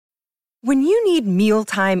When you need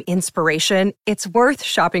mealtime inspiration, it's worth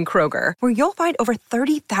shopping Kroger, where you'll find over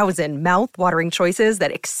 30,000 mouth-watering choices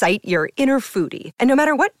that excite your inner foodie. And no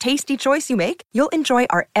matter what tasty choice you make, you'll enjoy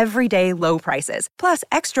our everyday low prices, plus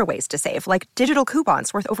extra ways to save, like digital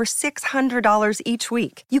coupons worth over $600 each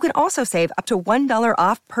week. You can also save up to $1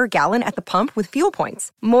 off per gallon at the pump with fuel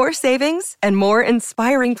points. More savings and more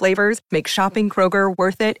inspiring flavors make shopping Kroger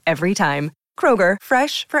worth it every time. Kroger,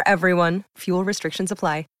 fresh for everyone. Fuel restrictions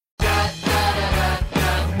apply.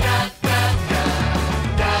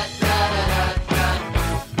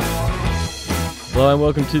 Hello and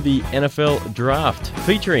welcome to the NFL Draft,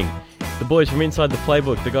 featuring the boys from Inside the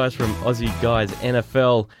Playbook, the guys from Aussie Guys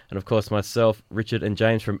NFL, and of course myself, Richard and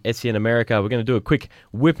James from SEN America. We're going to do a quick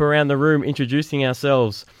whip around the room introducing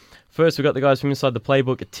ourselves. First, we've got the guys from Inside the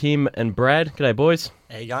Playbook, Tim and Brad. G'day, boys.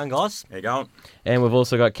 How you going, guys? How you going? And we've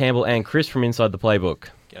also got Campbell and Chris from Inside the Playbook.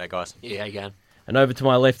 G'day, guys. Yeah, how you going? And over to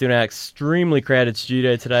my left in our extremely crowded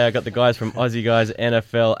studio today, I got the guys from Aussie Guys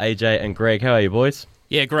NFL, AJ and Greg. How are you, boys?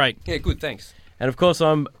 Yeah, great. Yeah, good, thanks. And of course,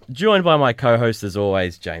 I'm joined by my co-host, as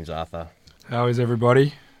always, James Arthur. How is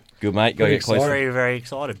everybody? Good, mate. Go get closer. Very, very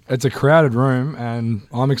excited. It's a crowded room, and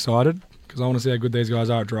I'm excited because I want to see how good these guys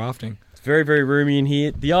are at drafting. It's very, very roomy in here.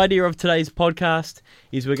 The idea of today's podcast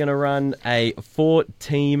is we're going to run a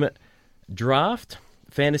 4-team draft,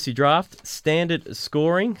 fantasy draft, standard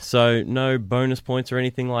scoring, so no bonus points or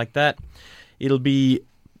anything like that. It'll be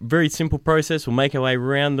a very simple process. We'll make our way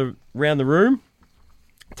around the room,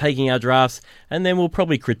 taking our drafts, and then we'll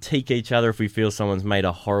probably critique each other if we feel someone's made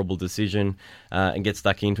a horrible decision and get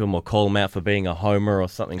stuck into them, or call them out for being a homer or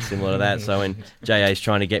something similar to that. So when JA's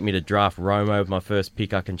trying to get me to draft Romo with my first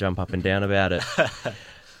pick, I can jump up and down about it.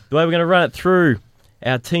 The way we're going to run it through,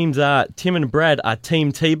 our teams are, Tim and Brad are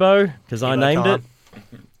Team Tebow, because I named it,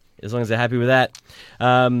 as long as they're happy with that.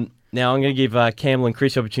 Now I'm going to give Campbell and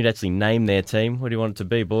Chris the opportunity to actually name their team. What do you want it to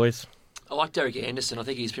be, boys? I like Derek Anderson. I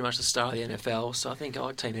think he's pretty much the star of the NFL, so I think I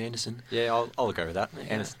like Team Anderson. Yeah, I'll go with that. Yeah.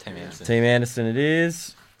 Anderson, Team Anderson. Team Anderson it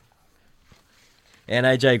is. And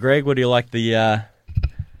AJ Greg, what do you like the...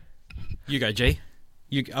 You go, G.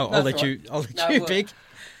 I'll let you pick.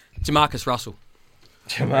 Jamarcus Russell.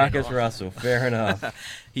 Jamarcus Russell, fair enough.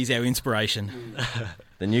 He's our inspiration.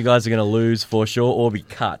 Then you guys are going to lose for sure or be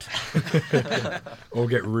cut. Or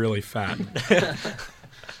get really fat.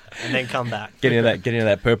 And then come back. Get into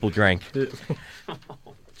that purple drink.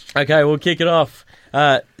 Okay, we'll kick it off.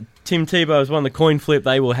 Tim Tebow has won the coin flip.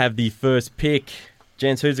 They will have the first pick.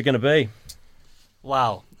 Gents, who's it going to be?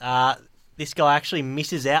 Wow. This guy actually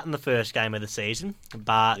misses out in the first game of the season,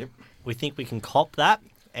 but we think we can cop that,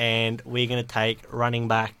 and we're going to take running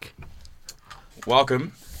back.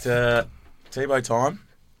 Welcome to Tebow time.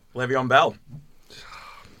 Le'Veon Bell.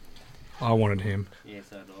 I wanted him. Yeah,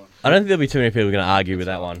 so do I don't think there'll be too many people going to argue with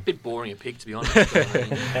that one. A bit boring a pick, to be honest.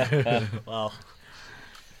 Well,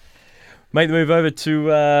 Make the move over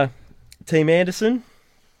to Team Anderson.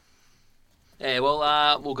 Yeah,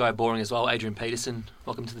 well, we'll go boring as well. Adrian Peterson,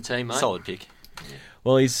 welcome to the team, mate. Solid pick.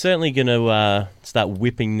 Well, he's certainly going to start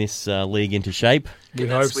whipping this league into shape. We Get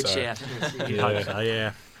that hope switch so. out. you hope so,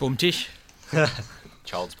 yeah. Boom tish.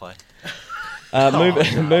 Child's play.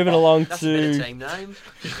 Moving along That's a better to team name.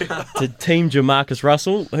 Team Jamarcus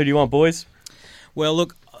Russell. Who do you want, boys? Well,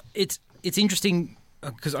 look, it's interesting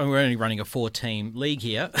because we're only running a 4-team league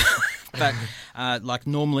here. But like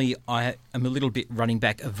normally I am a little bit running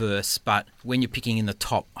back averse, but when you're picking in the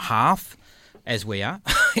top half, as we are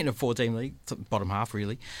in a 4-team league, bottom half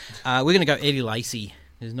really, we're going to go Eddie Lacy.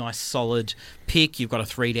 There's a nice solid pick. You've got a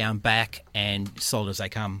 3-down back and solid as they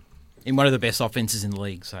come in one of the best offenses in the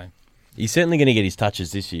league. So He's certainly going to get his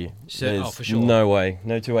touches this year. There's for sure. No way.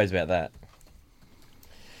 No two ways about that.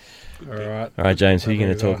 All right, James, who are you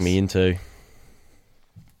going to talk us. me into?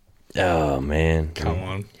 Oh, man. Come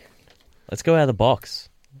on. Let's go out of the box.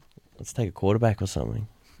 Let's take a quarterback or something.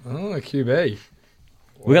 Oh, a QB.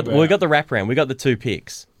 We got the wraparound. We got the 2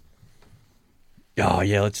 picks. Oh,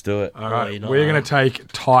 yeah, let's do it. All right, we're going to take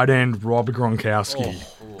tight end Rob Gronkowski.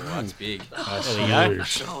 Oh, that's big. That's There we go.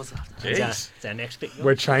 huge. It's our next pick.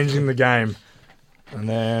 We're changing the game. And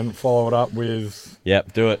then follow it up with...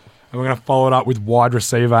 Yep, do it. And we're going to follow it up with wide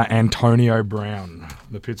receiver Antonio Brown,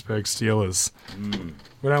 the Pittsburgh Steelers.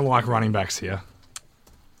 We don't like running backs here.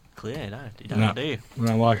 Clear, no. You don't do you? We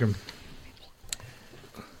don't like them.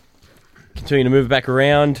 Continuing to move back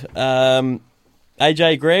around.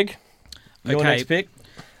 AJ, Greg, your next pick.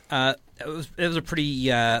 It was a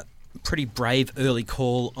pretty brave early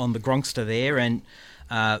call on the Gronkster there, and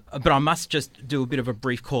But I must just do a bit of a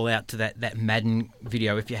brief call out to that Madden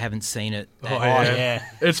video if you haven't seen it. Oh, yeah.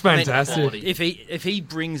 It's fantastic. If he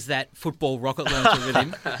brings that football rocket launcher with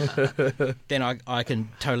him, then I can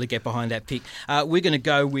totally get behind that pick. We're going to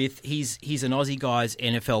go with he's an Aussie guy's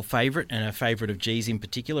NFL favourite and a favourite of G's in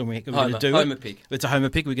particular. And we're going to do Homer it. pick. It's a Homer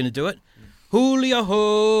pick. We're going to do it. Julio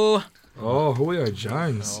Ho. Oh, Julio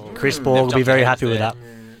Jones. Chris Ball will be very happy with that.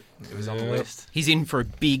 It was on the list. He's in for a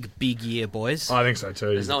big year, boys. I think so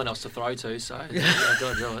too. There's no one else to throw to, so I've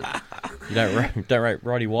got to do it. You don't rate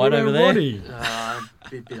Roddy White over there? Roddy.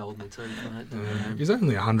 Bit old me too, mate. He's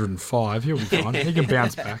only 105. He'll be fine. He can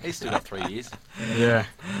bounce back. He's still got 3 years. Yeah.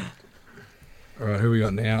 All right, who we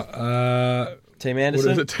got now? Team What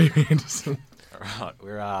Anderson? is it? Team Anderson. All right,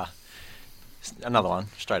 we're another one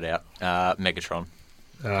straight out. Megatron.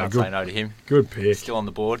 Can't Good, say no to him. good pick. He's still on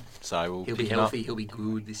the board, so we'll He'll pick be him up. healthy. He'll be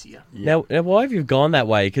good this year. Now, why have you gone that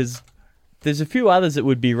way? Because there's a few others that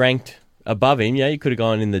would be ranked above him. Yeah, you could have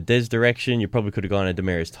gone in the Des direction. You probably could have gone in a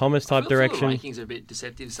Demarius Thomas type I feel direction. the rankings are a bit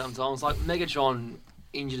deceptive sometimes. Like Megatron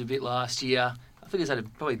injured a bit last year. I think he's had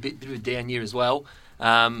probably a bit of a down year as well.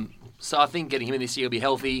 So I think getting him in this year will be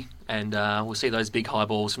healthy, and we'll see those big high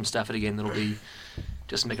balls from Stafford again. That'll be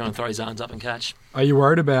just Megatron throw his arms up and catch. Are you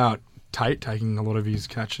worried about Tate taking a lot of his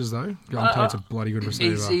catches though? Tate's a bloody good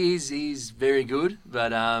receiver. He's very good,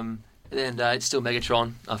 but it's still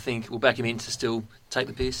Megatron. I think we'll back him in to still take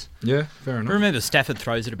the piss. Yeah, fair enough. Remember, Stafford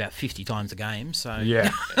throws it about 50 times a game, so...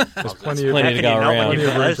 Yeah, there's plenty plenty of to go How can you not when around. you've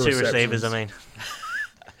got those Plenty two of receivers? receptions. I mean,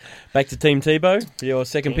 Back to Team Tebow, your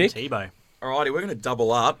second pick. Tebow. Alrighty, we're going to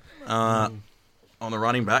double up on the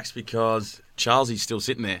running backs because Charlesy's still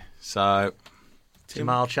sitting there. So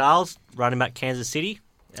Jamal Charles, running back Kansas City.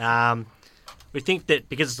 We think that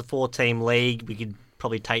because it's a 4-team league, we could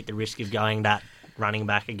probably take the risk of going that running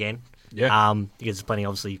back again. Yeah. Because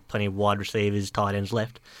there's plenty of wide receivers, tight ends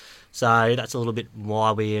left. So that's a little bit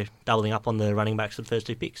why we're doubling up on the running backs for the first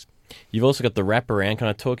two picks. You've also got the wraparound. Can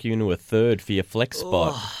I talk you into a third for your flex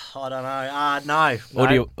spot? I don't know. No. Or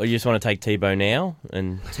do you just want to take Tebow now?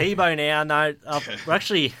 And Tebow now? No.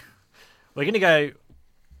 We're going to go...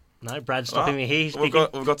 No, Brad's stopping me here. He's we've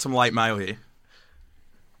picking. got some late mail here.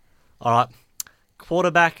 All right.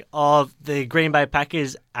 Quarterback of the Green Bay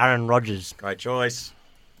Packers, Aaron Rodgers. Great choice.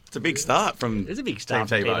 It's a big start from It's a big start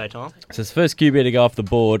Team for Tebow. Tebow time. so it's the first QB to go off the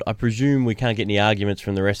board. I presume we can't get any arguments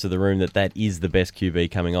from the rest of the room that is the best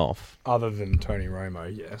QB coming off. Other than Tony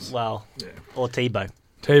Romo, yes. Well, Yeah. or Tebow.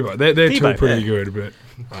 Tebow, they're two Tebow, pretty good, but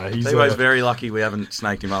he's. Tebow's very lucky we haven't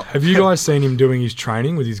snaked him up. Have you guys seen him doing his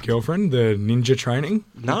training with his girlfriend, the ninja training?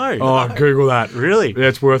 No. Oh, Google that. Really? Yeah,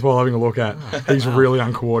 it's worthwhile having a look at. He's really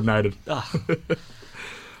uncoordinated. Can All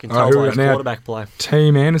right, tell who by we his got now? quarterback play.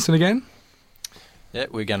 Team Anderson again? Yeah,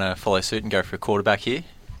 we're going to follow suit and go for a quarterback here.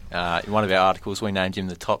 In one of our articles, we named him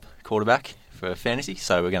the top quarterback for fantasy,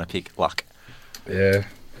 so we're going to pick Luck. Yeah.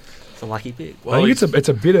 It's a lucky pick. I think it's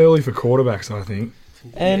a bit early for quarterbacks, I think.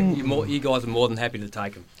 And You guys are more than happy to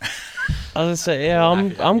take him. I was gonna say, yeah,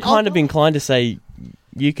 I'm kind of inclined to say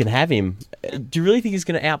you can have him. Do you really think he's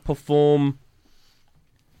going to outperform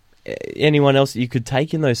anyone else that you could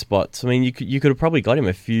take in those spots? I mean, you could have probably got him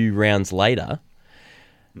a few rounds later.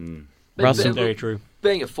 Russell, Very true.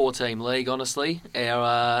 Being a 4-team league, honestly,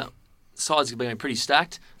 our sides are being pretty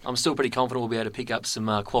stacked. I'm still pretty confident we'll be able to pick up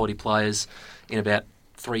some quality players in about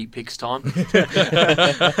 3 picks' time. The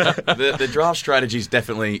draft strategy is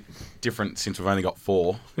definitely different since we've only got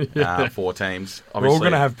 4 teams. We're all Obviously,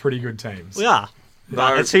 going to have pretty good teams. We are.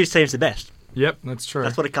 But it's whose team's the best. Yep, that's true.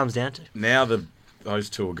 That's what it comes down to. now those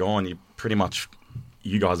two are gone.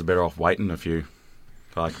 You guys are better off waiting a few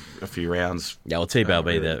rounds. yeah, well, Tebow will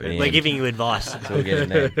be there. We're giving you advice. So we'll get in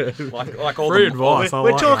there. Like all Free the advice. I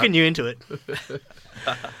We're like talking you into it.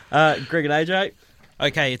 Greg and AJ.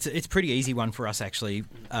 Okay, it's a pretty easy one for us, actually.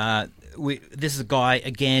 This is a guy,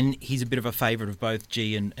 again, he's a bit of a favourite of both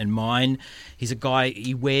G and mine. He's a guy,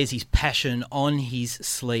 he wears his passion on his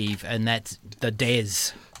sleeve, and that's the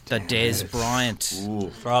Des Bryant. Ooh,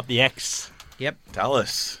 Throw up the X. Yep.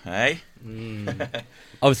 Dallas, hey?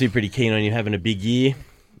 Obviously, pretty keen on you having a big year.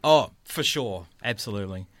 Oh, for sure.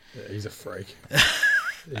 Absolutely. Yeah, he's a freak.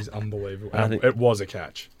 He's unbelievable. I think- It was a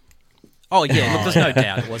catch. Oh, yeah, look, there's no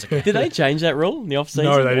doubt it was a catch. Did they change that rule in the off-season?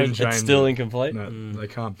 No, they didn't change It's still it. incomplete. No, they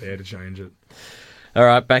can't bear to change it. All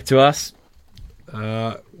right, back to us.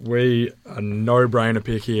 We a no-brainer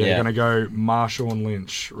pick here. Yeah. We're going to go Marshall and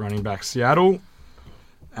Lynch, running back Seattle.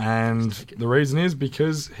 And the reason is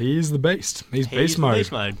because he is the beast. He's beast mode.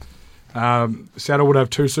 Beast mode. Seattle would have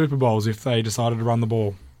 2 Super Bowls if they decided to run the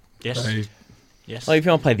ball. Yes. They, Yes. Like, if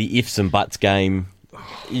you want to play the ifs and buts game,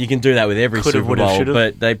 you can do that with every Could've, Super would've, Bowl, should've.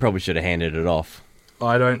 but they probably should have handed it off.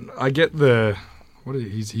 I get the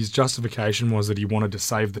his justification was that he wanted to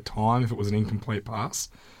save the time if it was an incomplete pass.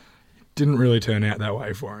 Didn't really turn out that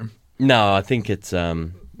way for him. No, I think it's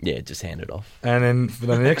just hand it off. And then for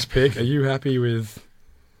the next pick, are you happy with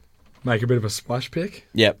make a bit of a splash pick?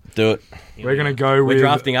 Yep, do it. We're going to go with... We're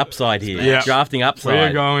drafting upside here. Yeah. Drafting upside.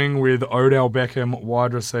 We're going with Odell Beckham,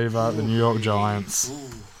 wide receiver, the New York Giants.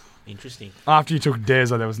 Ooh, interesting. After you took Dez,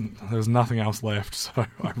 there was nothing else left, so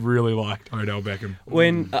I really liked Odell Beckham.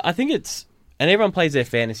 When I think it's... And everyone plays their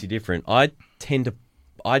fantasy different. I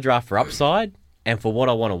draft for upside and for what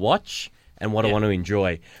I want to watch and what I want to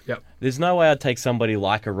enjoy. Yep. There's no way I'd take somebody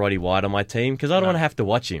like a Roddy White on my team because I don't want to have to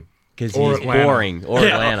watch him because Or he's Atlanta. boring. Or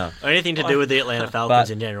Atlanta. Or anything to do with the Atlanta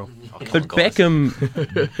Falcons in general. But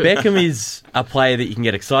Beckham is a player that you can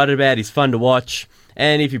get excited about. He's fun to watch.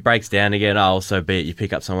 And if he breaks down again, so be it. You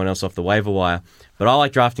pick up someone else off the waiver wire. But I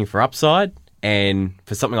like drafting for upside and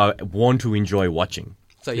for something I want to enjoy watching.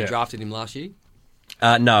 So you drafted him last year?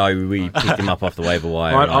 No, we picked him up off the waiver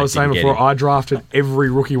wire. I was saying before, I drafted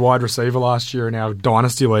every rookie wide receiver last year in our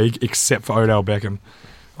Dynasty League except for Odell Beckham.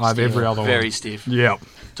 I have every other Very one. stiff. Yeah.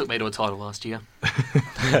 Took me to a title last year.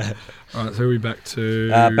 All right, so we're back to...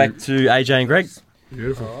 back to AJ and Greg.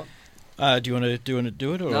 Beautiful. Do you want to do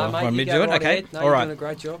it, or No, mate, want me you to go do it? right Okay, ahead. No, all you're right. doing a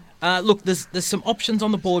great job. Look, there's some options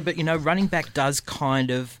on the board, but running back does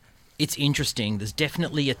kind of, it's interesting. There's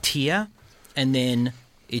definitely a tier, and then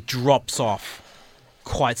it drops off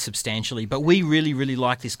quite substantially. But we really, really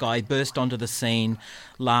like this guy. He burst onto the scene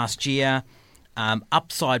last year,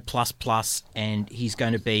 upside plus, and he's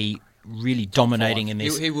going to be really dominating in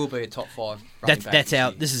this. He will be a top 5 running back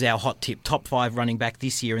This is our hot tip, top 5 running back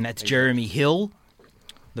this year, and that's Jeremy Hill,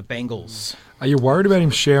 the Bengals. Are you worried about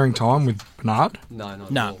him sharing time with Bernard? No, not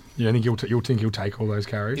No. at all. You don't think you'll think he'll take all those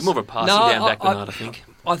carries? He's more of a passing No, down back Bernard, I think.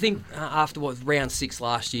 I think after round 6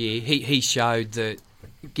 last year, he showed that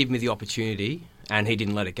give me the opportunity, and he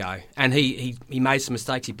didn't let it go. And he made some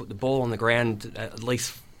mistakes. He put the ball on the ground at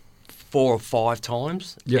least 4 or 5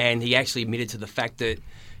 times, and he actually admitted to the fact that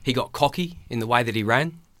he got cocky in the way that he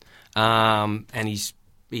ran, and he's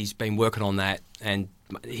been working on that. And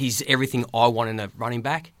he's everything I want in a running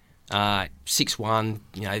back. 6'1",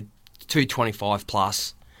 225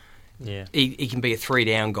 plus. Yeah. He can be a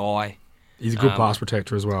 3-down guy. He's a good pass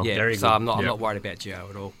protector as well. Yeah, Very so good. I'm not worried about Joe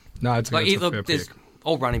at all. No, it's a fair pick.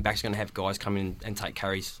 All running backs are going to have guys come in and take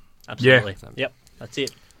carries. Absolutely. Yeah. Yep, that's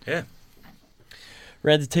it. Yeah.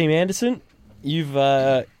 Round to Team Anderson. You've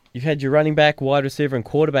had your running back, wide receiver, and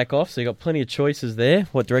quarterback off, so you've got plenty of choices there.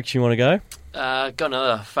 What direction you want to go? Got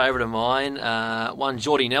another favourite of mine, one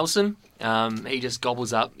Jordy Nelson. He just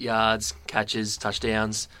gobbles up yards, catches,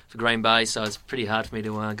 touchdowns for Green Bay, so it's pretty hard for me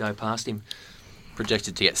to go past him.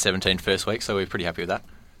 Projected to get 17 first week, so we're pretty happy with that.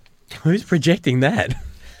 Who's projecting that?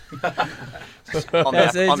 on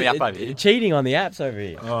the up over here. Cheating on the apps over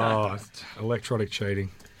here. Oh, electronic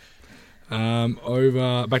cheating.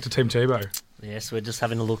 Back to Team Tebow. Yes, we're just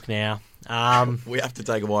having a look now. We have to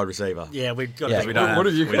take a wide receiver. Yeah, we've got. Yeah. We don't What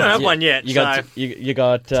have, have you We don't have one yet. You got so you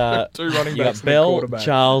got 2 running you backs got and a Bell, quarterback.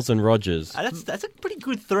 Charles, and Rogers. that's a pretty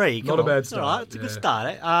good 3. Not Come a on. bad It's all start, right. It's a good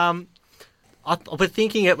yeah. start. We're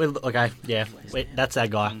thinking it. Okay, yeah, that's our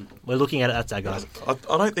guy. We're looking at it. That's our guy. I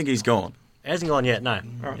don't think he's gone. Hasn't gone yet. No,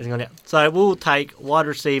 hasn't gone yet. So we'll take wide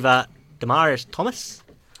receiver Demaryius Thomas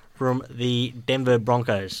from the Denver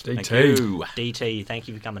Broncos. DT. DT, thank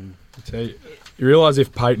you for coming. You realise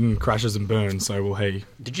if Peyton crashes and burns, so will he.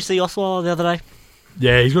 Did you see Osweiler the other day?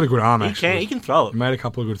 Yeah, he's got a good arm, actually. He can throw it. He made a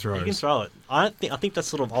couple of good throws. He can throw it. I think that's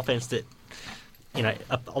sort of offense that,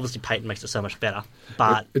 obviously Peyton makes it so much better.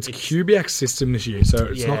 But It's Kubiak's system this year, so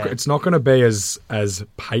it's not going to be as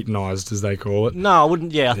Peytonised as they call it. No, I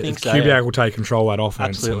wouldn't. Yeah, I think so. Kubiak Yeah. will take control of that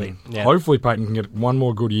offense. Absolutely, and yeah. Hopefully Peyton can get one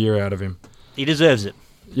more good year out of him. He deserves it.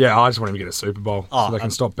 Yeah, I just want him to get a Super Bowl Oh, so they can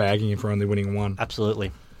stop bagging him for only winning one.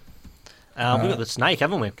 Absolutely. We've got the snake,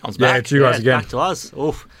 haven't we? Comes Yeah, it's you guys again. Back to us.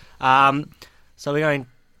 Oof. So we're going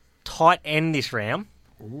tight end this round.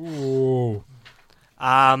 Ooh.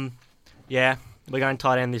 Yeah, we're going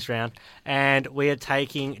tight end this round. And we are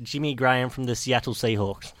taking Jimmy Graham from the Seattle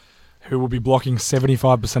Seahawks. Who will be blocking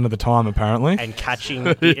 75% of the time, apparently. And catching...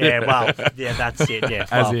 that's it, yeah.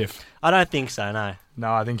 As Well, if. I don't think so, no.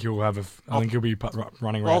 No, I think he'll be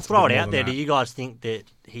running Well, I'll routes. throw a it bit more out than there. that. Do you guys think that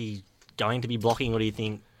he's going to be blocking, or do you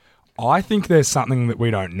think... I think there's something that we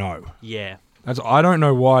don't know. Yeah. I don't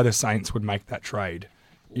know why the Saints would make that trade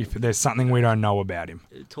if there's something we don't know about him.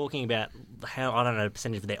 Talking about how, I don't know the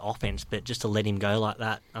percentage of their offense, but just to let him go like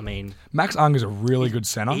that, I mean... Max Unger's a really good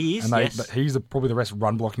centre. He is, and yes. he's probably the best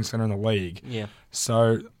run-blocking centre in the league. Yeah.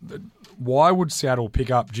 So why would Seattle pick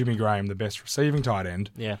up Jimmy Graham, the best receiving tight end,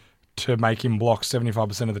 Yeah. to make him block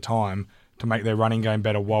 75% of the time to make their running game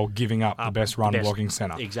better while giving up the best run blocking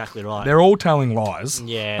centre. Exactly right. They're all telling lies.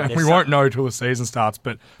 Yeah, and we won't know till the season starts,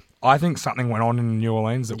 but I think something went on in New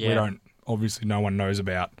Orleans that we don't, obviously no one knows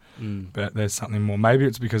about, but there's something more. Maybe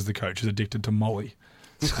it's because the coach is addicted to Molly,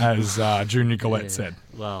 as Junior Gillette said.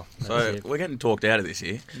 Well, So we're getting talked out of this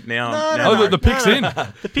here. Now, The pick's in.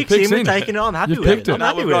 The pick's in. We're taking it. I'm happy with picked it. it. I'm No,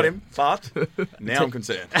 happy we've with got it. him, but now I'm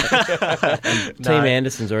concerned. Team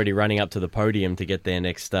Anderson's already running up to the podium to get their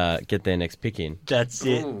next pick in. That's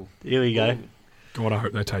it. Ooh. Here we go. God, I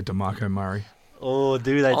hope they take DeMarco Murray. Or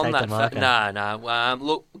do they On take that the marker? no.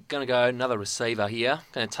 Look, going to go another receiver here.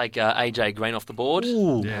 Going to take AJ Green off the board.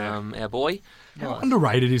 Ooh. Our boy. How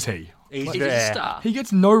underrated is he? He's He's a star. He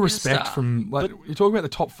gets no He's a respect star. from, you're talking about the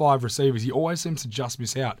top 5 receivers. He always seems to just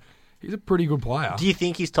miss out. He's a pretty good player. Do you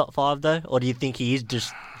think he's top 5 though, or do you think he is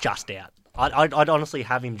just out? I'd honestly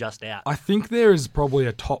have him just out. I think there is probably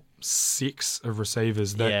a top 6 of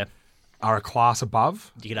receivers that are a class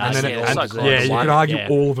above. You could And argue then all and- of them. yeah, you could argue Yeah.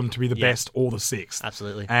 all of them to be the Yeah. best or the 6th.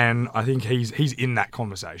 Absolutely. And I think he's in that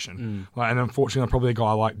conversation. And unfortunately, probably a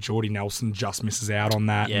guy like Jordy Nelson just misses out on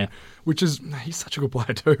that. Yeah. Which is, he's such a good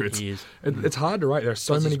player too. He is. It's hard to rate. There are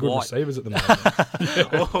so Because many he's good white. receivers at the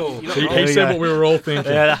moment. Oh, he said what we were all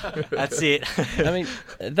thinking. Yeah, that's it. I mean,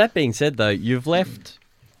 that being said, though, you've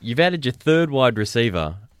added your third wide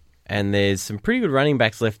receiver, and there's some pretty good running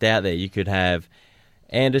backs left out there. You could have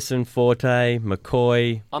Anderson, Forte,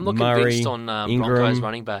 McCoy, I'm not Murray, convinced on Ingram. Broncos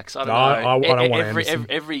running backs. I don't No, know. I don't want every, Anderson.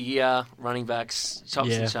 every year, running backs chops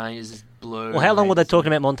Yeah. and changes, is blur. Well, how long were they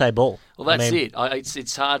talking about Monte Ball? Well, that's I mean, it.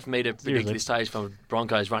 It's hard for me to predict Seriously. at this stage from a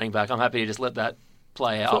Broncos running back. I'm happy to just let that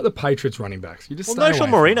play It's like out. the Patriots running backs. You just Well, stay away Noshon from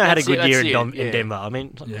Marino had a That's good it, year that's in it, yeah. Denver. I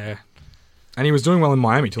mean, them. Yeah. And he was doing well in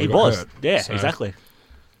Miami till he he got was. hurt. Yeah, So- exactly.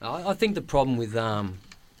 I think the problem with,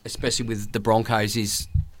 especially with the Broncos, is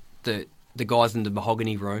the guys in the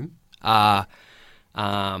mahogany room are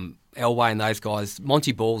Elway and those guys.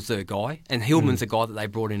 Monty Ball's the guy, and Hillman's the guy that they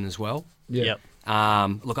brought in as well. Yeah.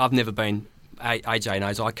 Yep. Look, I've never been. AJ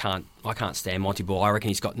knows I can't stand Monty Ball. I reckon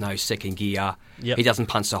he's got no second gear. Yep. He doesn't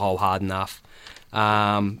punch the hole hard enough.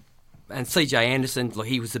 And CJ Anderson, look,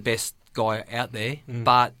 he was the best guy out there.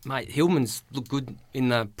 But mate, Hillman's looked good in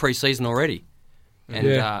the pre-season already, and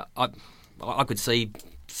Yeah. I could see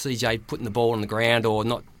CJ putting the ball on the ground or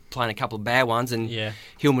not playing a couple of bad ones, and Yeah.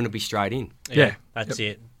 Hillman would be straight in. Yeah. That's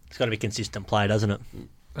it. It's got to be consistent play, doesn't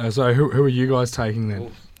it? So who are you guys taking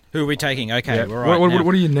then? Who are we taking? Okay, Yeah. all right. What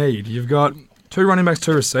now. do you need? You've got 2 running backs,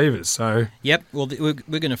 2 receivers. So Yep. Well, we're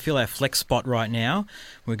going to fill our flex spot right now.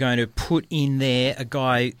 We're going to put in there a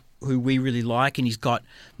guy who we really like, and he's got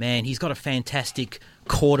a fantastic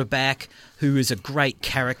quarterback who is a great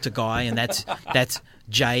character guy, and that's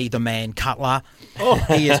Jay the Man Cutler.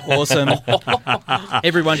 He is awesome.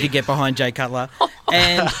 Everyone can get behind Jay Cutler.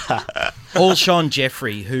 And Alshon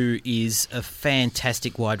Jeffrey, who is a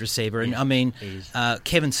fantastic wide receiver. And I mean,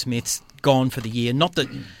 Kevin Smith's gone for the year. Not that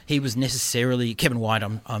he was necessarily Kevin White.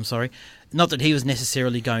 I'm sorry. Not that he was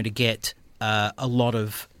necessarily going to get a lot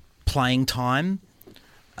of playing time.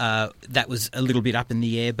 That was a little bit up in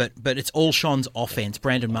the air, but it's all Sean's offense.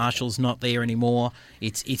 Brandon Marshall's not there anymore.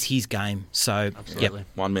 It's his game. So, Absolutely.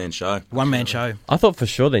 One-man show. one man show. I thought for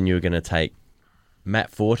sure then you were going to take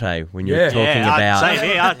Matt Forte when you were talking about. Same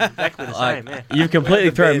here. Exactly the same. Yeah. You've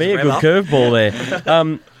completely thrown me a good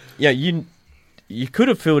curveball there. You could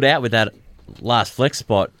have filled out with that last flex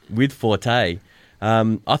spot with Forte.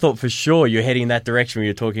 I thought for sure you're heading in that direction when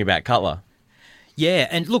you're talking about Cutler. Yeah,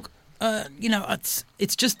 and look,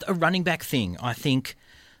 it's just a running back thing. I think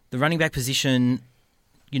the running back position,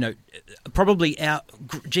 probably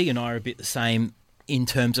G and I are a bit the same in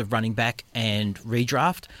terms of running back and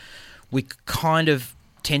redraft. We kind of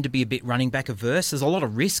tend to be a bit running back averse. There's a lot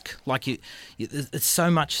of risk. It's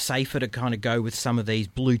so much safer to kind of go with some of these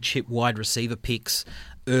blue chip wide receiver picks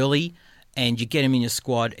early, and you get them in your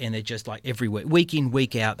squad, and they're just like everywhere, week in,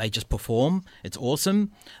 week out, they just perform. It's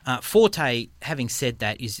awesome. Forte, having said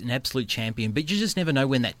that, is an absolute champion, but you just never know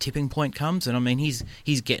when that tipping point comes. And I mean, he's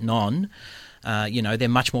getting on. They're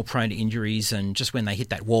much more prone to injuries, and just when they hit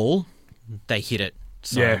that wall, they hit it.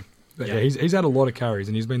 So, yeah, he's had a lot of carries,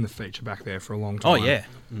 and he's been the feature back there for a long time. Oh yeah.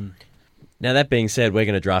 Now, that being said, we're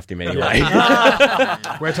going to draft him anyway.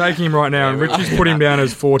 We're taking him right now, and Richie's put him down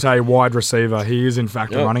as Forte wide receiver. He is, in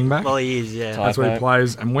fact, a running back. Well, he is, yeah. That's what he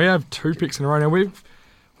plays. And we have 2 picks in a row now. What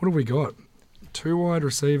have we got? 2 wide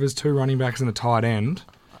receivers, 2 running backs, and a tight end.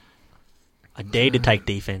 I dare to take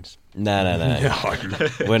defense. No.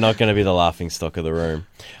 We're not going to be the laughing stock of the room.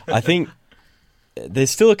 I think there's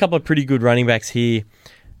still a couple of pretty good running backs here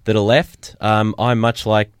that are left. I'm much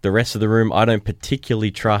like the rest of the room. I don't particularly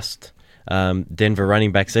trust Denver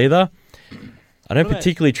running backs either. I don't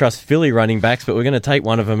particularly trust Philly running backs, but we're going to take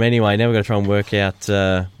one of them anyway. Now we're going to try and work out...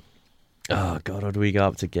 oh, God, or do we go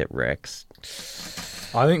up to get Rex?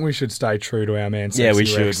 I think we should stay true to our man. Yeah, we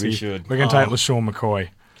Sexy should. Rexy. We should. We're going to take LaShawn McCoy.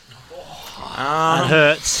 That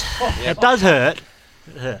hurts. It does hurt.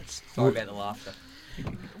 It hurts. Sorry about the laughter.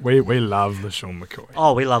 We love LaShawn McCoy.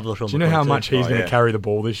 Oh, we love LaShawn McCoy. Do you know how much he's going to yeah. carry the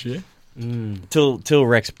ball this year? Till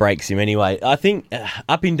Rex breaks him anyway. I think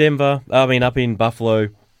up in Buffalo,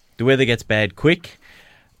 the weather gets bad quick.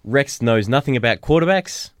 Rex knows nothing about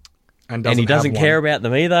quarterbacks, and he doesn't care about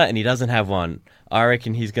them either, and he doesn't have one. I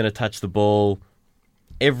reckon he's going to touch the ball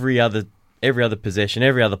every other possession,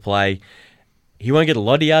 every other play. He won't get a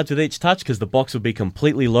lot of yards with each touch because the box will be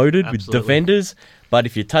completely loaded with defenders. But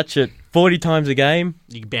if you touch it 40 times a game,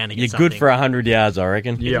 you're bound to you're get good for 100 yards, I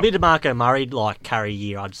reckon. It'll be DeMarco Murray carry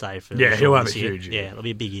year, I'd say. For he'll have a year. huge year. Yeah, it'll be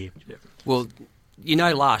a big year. Yeah. Well, you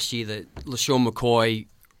know last year that LaShawn McCoy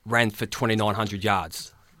ran for 2,900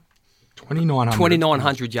 yards. 2,900?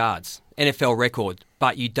 2,900 yards. NFL record.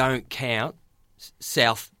 But you don't count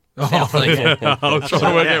Southeast. Yeah. I was trying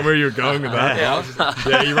to work out where you were going with that.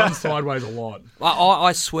 Yeah, he runs sideways a lot.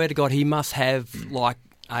 I swear to God, he must have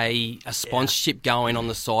a sponsorship going on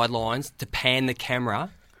the sidelines to pan the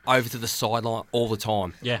camera over to the sideline all the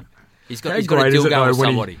time. Yeah. He's got a deal going with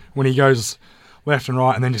somebody. When he goes left and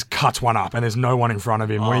right and then just cuts one up and there's no one in front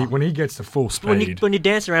of him. When he gets to full speed. When you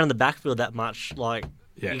dance around in the backfield that much,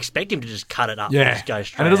 you expect him to just cut it up and just go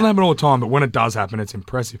straight and it doesn't out. happen all the time, but when it does happen, it's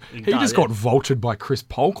impressive. He just got yeah. vultured by Chris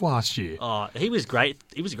Polk last year. Oh, he was great.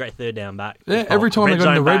 He was a great third down back. Yeah, every time they got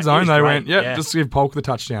in the red zone, they went, yeah, just give Polk the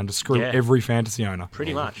touchdown to screw every fantasy owner.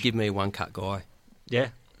 Pretty much. Give me a one-cut guy. Yeah.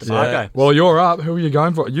 Well, you're up. Who are you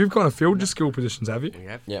going for? You've kind of filled your skill positions, have you?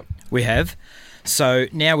 Yep. We have. So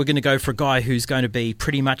now we're going to go for a guy who's going to be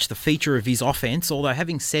pretty much the feature of his offense. Although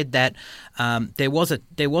having said that, there was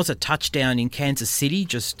a touchdown in Kansas City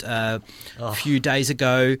just a few days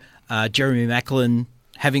ago. Jeremy Maclin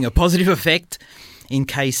having a positive effect in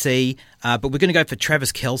KC. But we're going to go for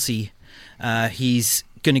Travis Kelce. He's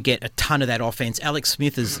going to get a ton of that offense. Alex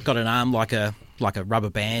Smith has got an arm like a rubber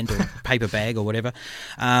band or paper bag or whatever.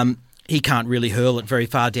 He can't really hurl it very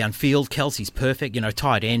far downfield. Kelsey's perfect.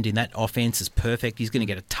 Tight end in that offense is perfect. He's going to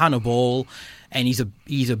get a ton of ball, and he's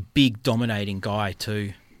a big dominating guy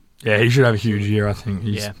too. Yeah, he should have a huge year, I think.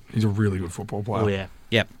 He's a really good football player. Oh, yeah.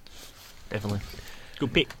 Yep. Definitely.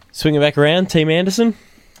 Good pick. Swinging back around, Team Anderson.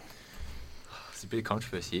 It's a bit of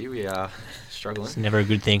controversy here. We are struggling. It's never a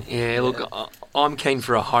good thing. Yeah, look, I'm keen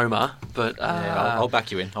for a homer, but... I'll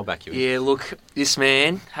back you in. Yeah, look, this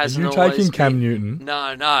man hasn't Are you always taking Cam been... Newton?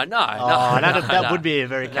 No. That would be a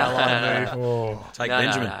very Carolina move. Oh. Take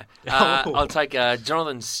Benjamin. I'll take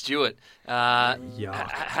Jonathan Stewart.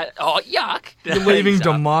 Yuck. Yuck. You're leaving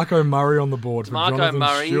DeMarco Murray on the board for DeMarco Jonathan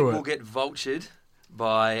Murray Stewart. will get vultured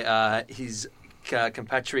by his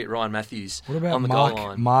compatriot Ryan Matthews What about on the goal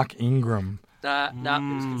line. Mark Ingram?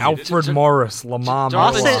 Alfred Morris, Lamar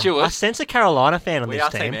Jonathan Miller, Stewart. I sense a Carolina fan on We this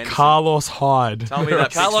are team. Team Anderson. Carlos Hyde. Tell me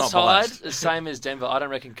that Carlos pick's not Hyde, biased. the same as Denver. I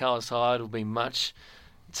don't reckon Carlos Hyde will be much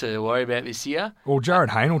to worry about this year. Well,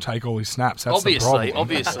 Jared Hayne will take all his snaps. That's the problem.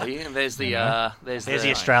 Obviously, and there's the There's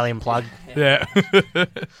the Australian plug. Yeah.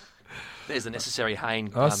 there's the necessary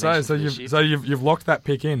Hayne. So you've locked that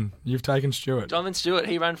pick in. You've taken Stewart. Jonathan Stewart,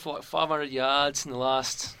 he ran for 500 yards in the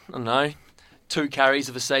last 2 carries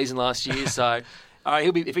of a season last year. So. All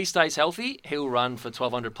right, if he stays healthy, he'll run for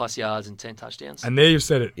 1,200 plus yards and 10 touchdowns. And there you've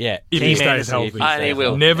said it. Yeah. If he stays healthy. And he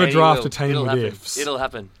will. Never He draft will. a team It'll with happen. ifs. It'll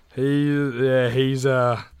happen.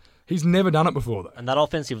 He's never done it before though. And that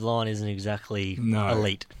offensive line isn't exactly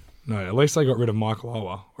elite. No, at least they got rid of Michael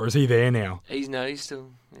Ower. Or is he there now? He's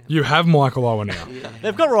still. Yeah. You have Michael Ower now.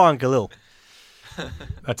 They've got Ryan Galil.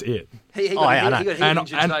 That's it. He got hit injured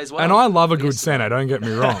today as well. And I love a good centre, don't get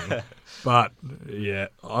me wrong. But yeah,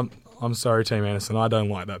 I'm sorry, Team Anderson. I don't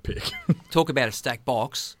like that pick. Talk about a stacked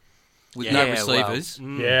box with no receivers.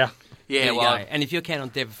 Yeah. There you well, go. And if you're counting on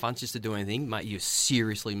Devin Funches to do anything, mate, you're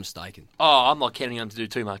seriously mistaken. I'm not counting on him to do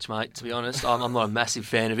too much, mate, to be honest. I'm not a massive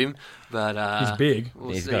fan of him. But he's big.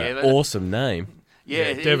 He's got an awesome name.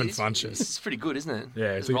 Yeah, Devin Funches. It's pretty good, isn't it?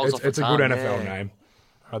 Yeah, it's rolls a off good the tongue. NFL name.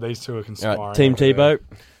 These two are conspiring. All right, Team over there. Tebow.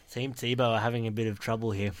 Team Tebow are having a bit of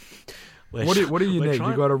trouble here. What do you need?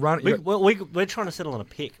 You got to run. We're trying to settle on a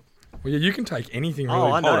pick. Well, yeah, you can take anything. Really.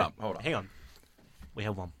 Oh, I know. Hold up. Hang on. We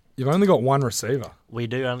have one. You've only got one receiver. We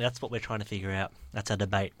do. That's what we're trying to figure out. That's our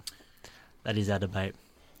debate. That is our debate.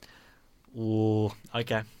 Ooh,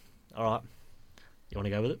 okay. All right. You want to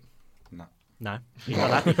go with it? No. You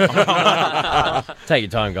got that? Take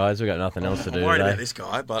your time, guys. We've got nothing else to do I'm worried today. about this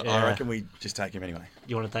guy, but I reckon we just take him anyway.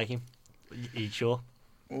 You want to take him? You sure?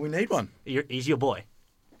 Well, we need one. He's your boy.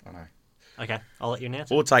 I know. Okay, I'll let you announce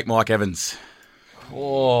it. We'll take Mike Evans.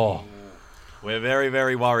 Oh, We're very,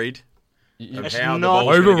 very worried. It's How the not-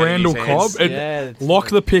 ball's Over gonna get in Randall his Cobb. hands. Lock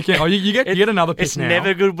the pick in. Oh, you get another pick It's now.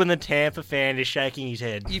 never good when the Tampa fan is shaking his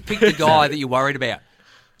head. You picked the guy that you're worried about.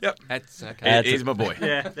 Yep. That's okay. He's my boy.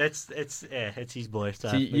 Yeah, it's his boy. So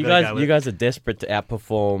so we've you gotta guys, go with you it. guys are desperate to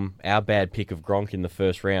outperform our bad pick of Gronk in the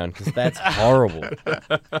first round because that's horrible.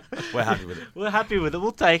 We're happy with it. We're happy with it.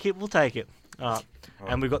 We'll take it. All right.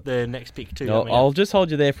 And we've got the next pick too. don't we? I'll just hold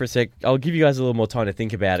you there for a sec. I'll give you guys a little more time to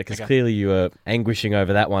think about it because clearly you were anguishing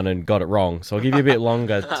over that one and got it wrong. So I'll give you a bit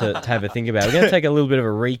longer to have a think about it. We're going to take a little bit of a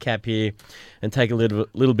recap here and take a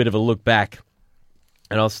little bit of a look back.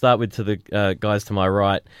 And I'll start with to the guys to my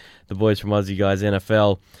right, the boys from Aussie Guys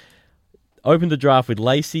NFL. Opened the draft with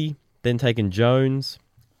Lacey, then taken Jones,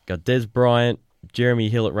 got Des Bryant, Jeremy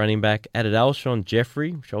Hill at running back, added Alshon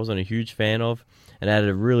Jeffrey, which I wasn't a huge fan of, and added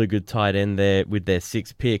a really good tight end there with their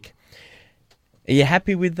 6th pick. Are you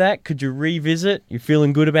happy with that? Could you revisit? You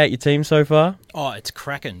feeling good about your team so far? Oh, it's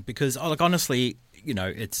cracking because, honestly,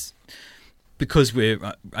 it's because we're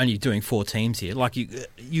only doing 4 teams here. Like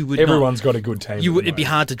you would. Everyone's got a good team. It'd be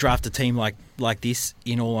hard to draft a team like this,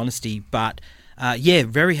 in all honesty. But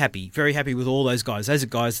very happy with all those guys. Those are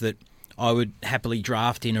guys that I would happily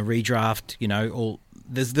draft in a redraft.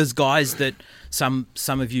 There's guys that some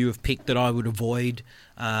of you have picked that I would avoid,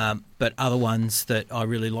 but other ones that I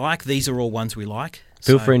really like. These are all ones we like.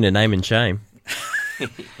 Feel free to name and shame.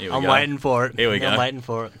 I'm waiting for it. Here we go. I'm waiting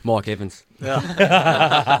for it. Mike Evans.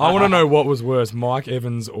 I want to know what was worse, Mike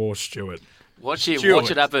Evans or Stewart. Watch it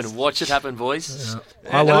happen. Watch it happen, boys.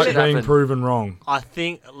 I Watch like it being happen. proven wrong. I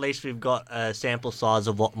think at least we've got a sample size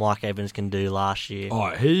of what Mike Evans can do last year. Oh,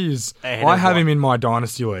 I Ahead have of him in my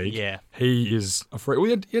dynasty league. Yeah. He is a free.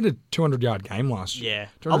 He had a 200-yard game last year. Yeah, I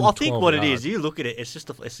think 212 what it yards. is, you look at it, it's just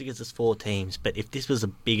it's 4 teams. But if this was a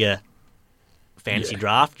bigger fantasy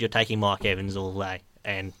draft, you're taking Mike Evans all the way,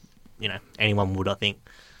 and anyone would, I think.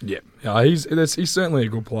 Yeah, he's certainly a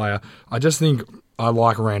good player. I just think I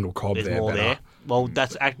like Randall Cobb There's there more better. there. Well,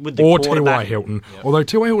 that's with the Or quarterback. T.Y. Hilton. Yep. Although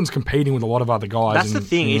T.Y. Hilton's competing with a lot of other guys. That's the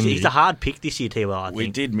thing. He's a hard pick this year, T.Y. I think. We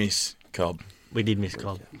did miss Cobb. We did miss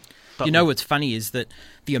Cobb. But What's funny is that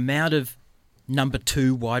the amount of number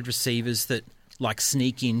 2 wide receivers that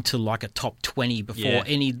sneak into a top 20 before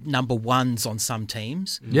any number 1s on some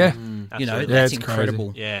teams. Yeah. That's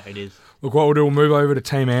incredible. Crazy. Yeah, it is. Look, what we'll do, we'll move over to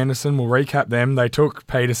Team Anderson. We'll recap them. They took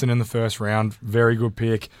Peterson in the first round. Very good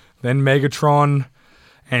pick. Then Megatron,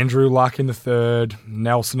 Andrew Luck in the 3rd,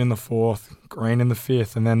 Nelson in the 4th, Green in the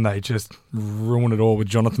 5th, and then they just ruined it all with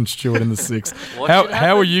Jonathan Stewart in the 6th.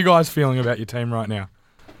 How are you guys feeling about your team right now?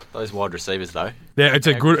 Those wide receivers, though. Yeah, it's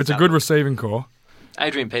a good receiving core.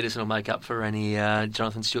 Adrian Peterson will make up for any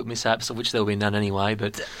Jonathan Stewart mishaps, of which there will be none anyway.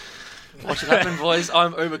 But watch it happen, boys.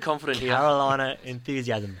 I'm uber confident here. Carolina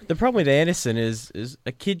enthusiasm. The problem with Anderson is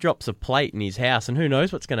a kid drops a plate in his house, and who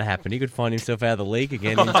knows what's going to happen. He could find himself out of the league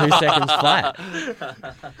again in 2 seconds flat.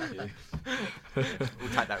 We'll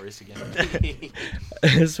take that risk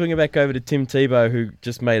again. Swing it back over to Tim Tebow, who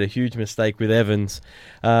just made a huge mistake with Evans.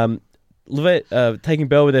 Taking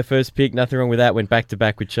Bell with their first pick, nothing wrong with that. Went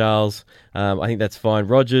back-to-back with Charles. I think that's fine.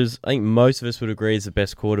 Rodgers, I think most of us would agree, is the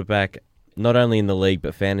best quarterback, not only in the league,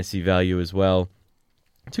 but fantasy value as well.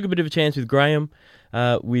 Took a bit of a chance with Graham,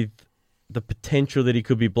 with the potential that he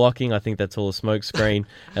could be blocking. I think that's all a smokescreen.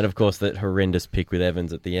 And, of course, that horrendous pick with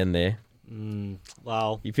Evans at the end there.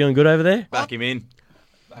 Wow. You feeling good over there? Back him in.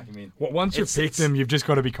 Well, once you've picked them, you've just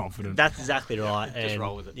got to be confident. That's exactly right. Just and,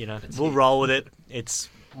 roll with it. We'll roll with it. It's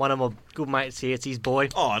one of my good mates here. It's his boy.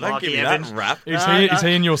 Oh, don't Mikey give me Evans. that rap. Is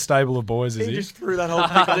he in your stable of boys, is He he? just threw that whole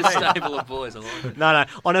pick on The me. stable of boys. I like it. No.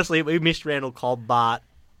 Honestly, we missed Randall Cobb, but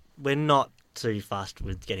we're not too fussed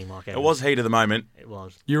with getting Mike Evans. It was heat of the moment, It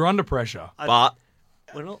was. You're under pressure. but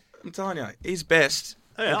We're not. I'm telling you, he's best.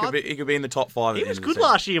 Yeah, He could be in the top 5. He at the was end of good the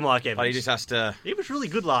season. last year, Mike Evans. But he just has to... He was really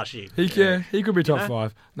good last year. He could be top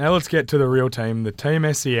 5. Now let's get to the real team, the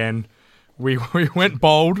Team SEN. We went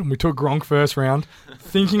bold and we took Gronk first round.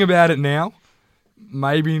 Thinking about it now,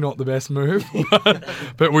 maybe not the best move,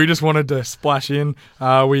 but we just wanted to splash in.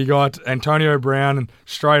 We got Antonio Brown, and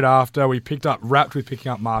straight after we wrapped with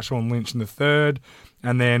picking up Marshall and Lynch in the 3rd,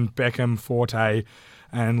 and then Beckham, Forte,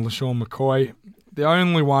 and LaShawn McCoy. The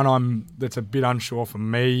only one that's a bit unsure for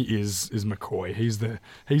me is McCoy. He's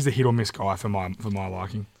the hit or miss guy for my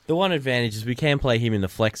liking. The one advantage is we can play him in the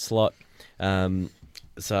flex slot.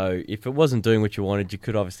 So if it wasn't doing what you wanted, you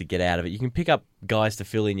could obviously get out of it. You can pick up guys to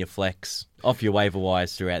fill in your flex off your waiver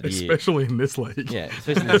wires throughout the year. Especially in this league. Yeah,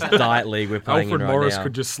 especially in this diet league we're playing Alfred in right Morris now.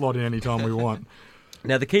 could just slot in any time we want.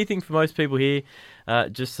 Now, the key thing for most people here,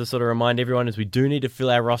 just to sort of remind everyone, is we do need to fill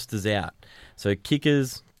our rosters out. So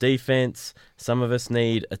kickers, defense, some of us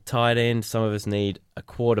need a tight end, some of us need a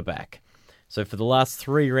quarterback. So for the last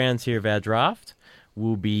 3 rounds here of our draft,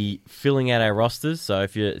 we'll be filling out our rosters. So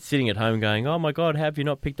if you're sitting at home going, oh my God, have you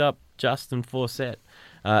not picked up Justin Forsett?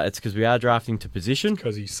 It's because we are drafting to position.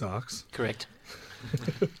 Because he sucks. Correct.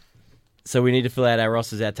 So we need to fill out our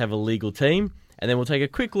rosters out to have a legal team. And then we'll take a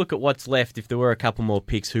quick look at what's left. If there were a couple more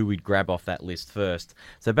picks, who we'd grab off that list first.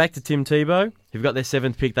 So back to Tim Tebow, who've got their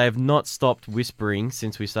 7th pick. They have not stopped whispering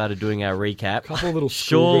since we started doing our recap. Couple of little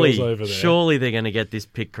schoolgirls over there. Surely they're going to get this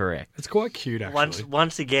pick correct. It's quite cute, actually.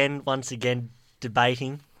 Once again,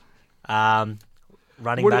 debating.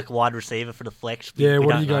 Running back, wide receiver for the flex. Yeah,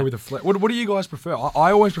 what do you go with the flex? What do you guys prefer?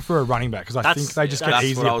 I always prefer a running back because I think they just get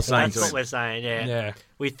easier points. That's what we're saying, yeah.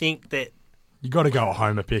 We think that... You got to go a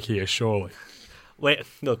homer pick here, surely.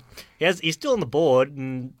 Look, he's still on the board,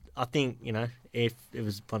 and I think, if it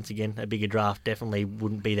was, once again, a bigger draft, definitely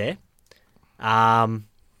wouldn't be there.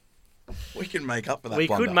 We can make up for that We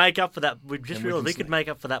blunder. could make up for that. We just realised we could make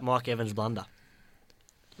up for that Mike Evans blunder.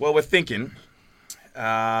 Well, we're thinking...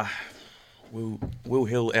 Will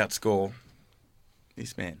Hill outscore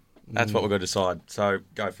this man? That's what we're going to decide. So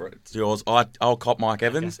go for it. It's yours. I'll cop Mike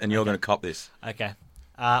Evans, and you're going to cop this. Okay.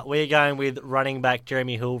 We're going with running back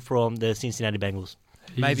Jeremy Hill from the Cincinnati Bengals.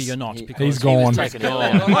 Maybe you're not. He's gone.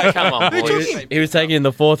 Come on, boys. He was taken in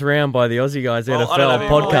the 4th round by the Aussie guys NFL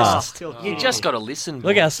podcast. You just got to listen.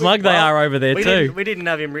 Look how smug they are over there too. We didn't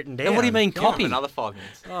have him written down. And what do you mean copy? Another 5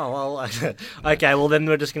 minutes. Oh, well, okay. Well, then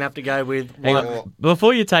we're just going to have to go with... Hang on.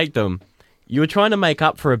 Before you take them, you were trying to make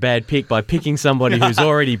up for a bad pick by picking somebody who's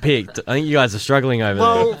already picked. I think you guys are struggling over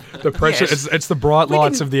there. The pressure, it's the bright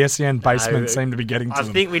lights of the SEN basement seem to be getting to I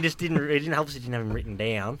them. think we just didn't... It didn't help us if we didn't have him written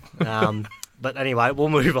down. But anyway, we'll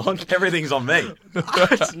move on. Everything's on me.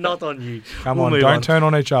 It's not on you. Come on, don't turn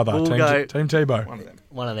on each other. We'll Team Tebow.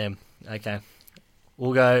 One of them. Okay.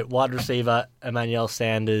 We'll go wide receiver Emmanuel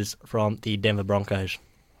Sanders from the Denver Broncos.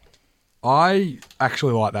 I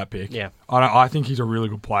actually like that pick. Yeah. I think he's a really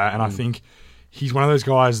good player, and I think he's one of those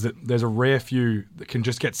guys that there's a rare few that can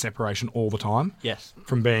just get separation all the time. Yes.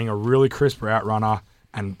 From being a really crisp route runner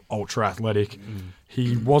and ultra athletic.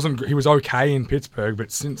 He was okay in Pittsburgh,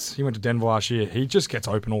 but since he went to Denver last year, he just gets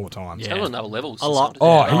open all the time. He's on another level. A lot.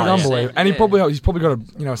 Oh, he's unbelievable. And he's probably got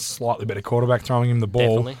a slightly better quarterback throwing him the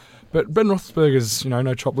ball. Definitely. But Ben Roethlisberger's,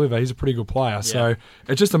 no chopped liver. He's a pretty good player. So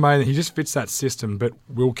it's just amazing. He just fits that system, but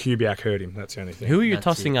will Kubiak hurt him? That's the only thing. Who are you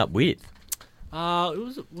tossing up with? What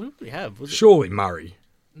did we have? Surely Murray.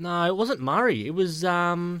 No, it wasn't Murray. It was,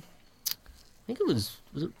 I think it was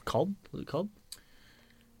it Cobb? Was it Cobb?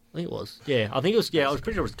 I think it was. Yeah, I think it was. Yeah, I was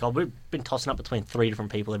pretty sure it was Cobb. We've been tossing up between 3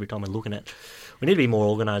 different people every time we're looking at. We need to be more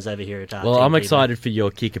organised over here at Well, I'm excited for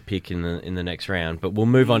your kicker pick in the next round, but we'll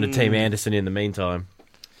move on to Team Anderson in the meantime.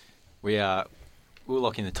 We'll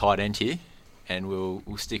lock in the tight end here, and we'll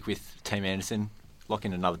stick with Team Anderson. Lock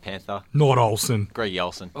in another Panther. Not Olsen. Greg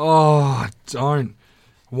Olsen. Oh, don't.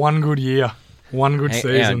 One good year. One good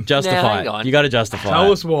season. Justify it. You got to justify it.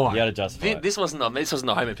 Tell us why. You got to justify it. This wasn't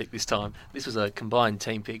a homer pick this time. This was a combined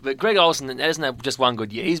team pick. But Greg Olsen hasn't had just one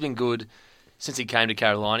good year. He's been good since he came to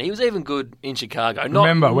Carolina. He was even good in Chicago.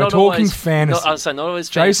 Remember, we're talking fantasy. Not always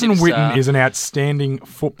Jason Witten is an outstanding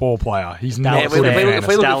football player. He's not good at fantasy. If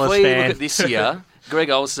we look at this year, Greg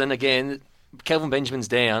Olsen, again, Kelvin Benjamin's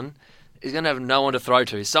down. He's going to have no one to throw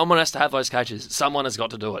to. Someone has to have those catches. Someone has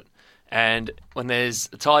got to do it. And when there's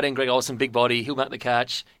a tight end, Greg Olsen, big body, he'll make the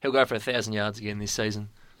catch. He'll go for 1,000 yards again this season.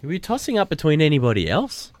 Are you tossing up between anybody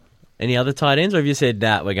else? Any other tight ends? Or have you said,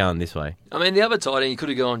 we're going this way? I mean, the other tight end, you could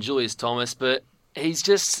have gone Julius Thomas, but he's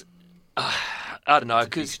just... I don't know. For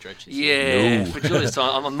Julius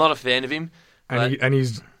Thomas, I'm not a fan of him. And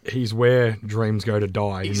he's where dreams go to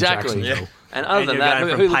die exactly. in Jacksonville. And other than that,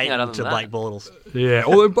 who looking at other than that? Blake Bortles. Yeah,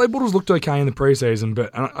 although Blake Bortles looked okay in the preseason, but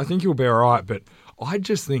I think he'll be all right, but... I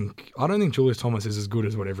don't think Julius Thomas is as good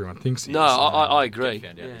as what everyone thinks he is. No, I agree.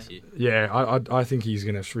 I think he's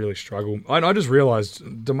going to really struggle. I just realised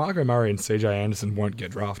DeMarco Murray and CJ Anderson won't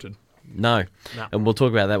get drafted. No, and we'll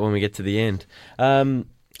talk about that when we get to the end.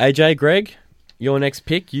 AJ, Greg, your next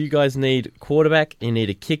pick. You guys need quarterback, you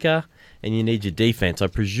need a kicker, and you need your defense. I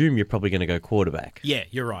presume you're probably going to go quarterback. Yeah,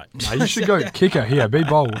 you're right. No, you should go kicker here. Be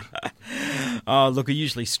bold. Look, I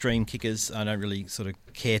usually stream kickers. I don't really sort of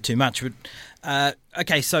care too much. But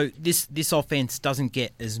okay, so this offense doesn't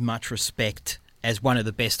get as much respect as one of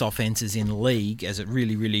the best offenses in the league as it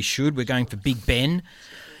really, really should. We're going for Big Ben.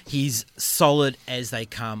 He's solid as they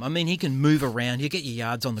come. I mean, he can move around. You get your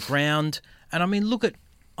yards on the ground. And I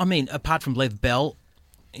mean, apart from Lev Bell,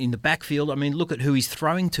 in the backfield, I mean, look at who he's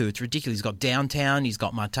throwing to. It's ridiculous. He's got Downtown. He's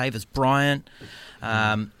got Martavis Bryant.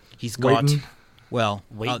 He's got... Wheaton. Well,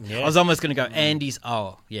 Wheaton, I was almost going to go Andy's...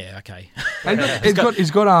 Oh, yeah, okay. He's got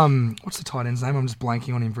what's the tight end's name? I'm just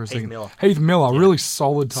blanking on him for a second. Miller. Heath Miller, really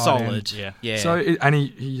solid tight end. Solid, yeah. So,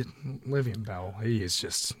 Le'Veon Bell, he is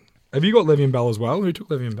just... Have you got Le'Veon Bell as well? Who took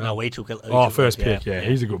Le'Veon Bell? No, we took it. First pick, yeah.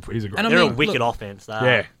 He's a good And I They're mean, a wicked look, offense.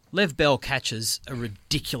 Yeah. Lev Bell catches a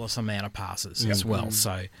ridiculous amount of passes as well.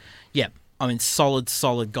 So, yeah, I mean, solid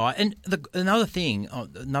guy. And another thing,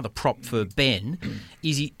 another prop for Ben,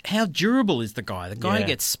 is how durable is the guy? The guy who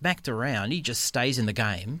gets smacked around, he just stays in the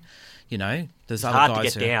game. You know, there's other hard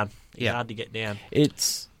guys to get down. It's hard to get down.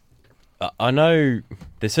 It's... I know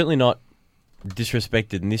they're certainly not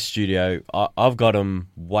disrespected in this studio. I've got them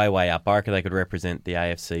way up. I reckon they could represent the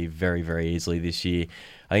AFC very, very easily this year.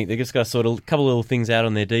 I think they just got a couple of little things out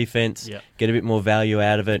on their defense, get a bit more value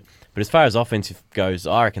out of it. But as far as offensive goes,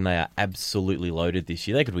 I reckon they are absolutely loaded this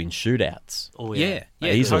year. They could win shootouts. Oh yeah,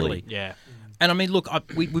 easily. Totally. Yeah. And I mean, look,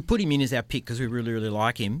 we put him in as our pick because we really, really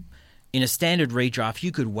like him. In a standard redraft,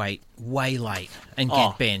 you could wait way late and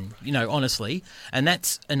get Ben, honestly. And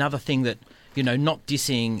that's another thing that, not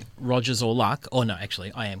dissing Rodgers or Luck. Oh, no,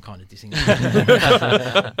 actually, I am kind of dissing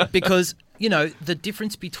him. Because, the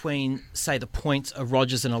difference between, say, the points a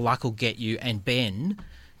Rodgers and a Luck will get you and Ben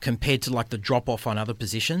compared to, like, the drop-off on other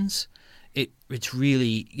positions, it's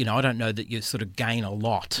really, I don't know that you sort of gain a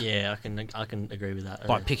lot. Yeah, I can agree with that.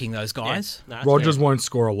 By picking those guys. Yeah. Rodgers won't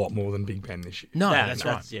score a lot more than Big Ben this year. No, that's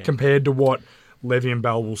right. Yeah. Compared to what Le'Veon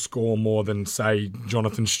Bell will score more than, say,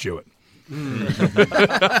 Jonathan Stewart.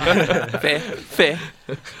 Fair.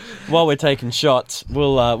 While we're taking shots,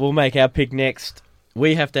 we'll make our pick next.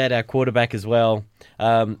 We have to add our quarterback as well.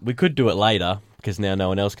 We could do it later because now no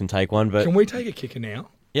one else can take one. But can we take a kicker now?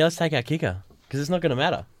 Yeah, let's take our kicker because it's not going to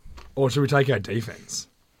matter. Or should we take our defense?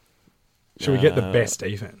 Should we get the best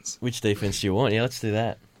defense? Which defense do you want? Yeah, let's do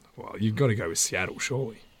that. Well, you've got to go with Seattle,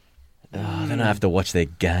 surely. Then I have to watch their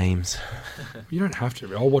games. You don't have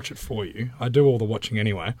to. I'll watch it for you. I do all the watching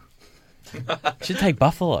anyway. Should take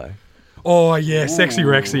Buffalo. Oh, yeah, Sexy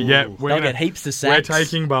Rexy. Yeah, They'll get heaps of sacks. We're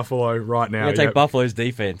taking Buffalo right now. We're going to take Buffalo's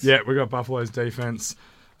defense. Yeah, we got Buffalo's defense.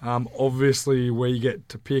 Obviously, we get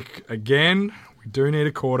to pick again. We do need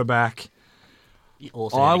a quarterback.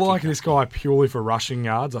 I like this guy purely for rushing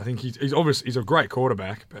yards. I think he's obviously he's a great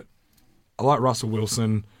quarterback, but I like Russell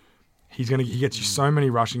Wilson. He gets you so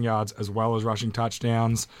many rushing yards as well as rushing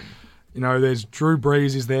touchdowns. There's Drew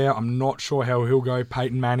Brees is there. I'm not sure how he'll go.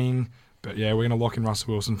 Peyton Manning, but yeah, we're going to lock in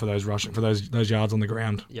Russell Wilson for those those yards on the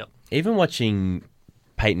ground. Yep. Even watching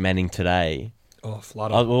Peyton Manning today,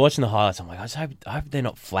 flutter. We're watching the highlights. I'm like, I hope they're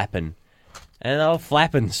not flapping, and they were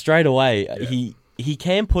flapping straight away. Yeah. He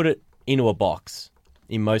can put it into a box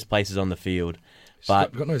in most places on the field,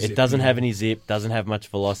 but it doesn't have any zip, doesn't have much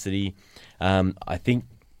velocity. I think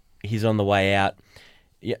he's on the way out.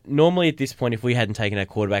 Yeah, normally at this point, if we hadn't taken our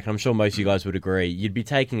quarterback, and I'm sure most of you guys would agree, you'd be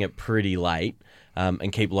taking it pretty late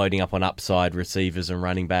and keep loading up on upside receivers and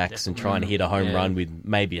running backs and trying to hit a home run with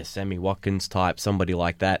maybe a Sammy Watkins type, somebody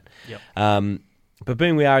like that. Yep. But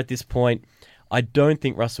being we are at this point, I don't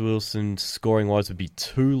think Russell Wilson's scoring-wise would be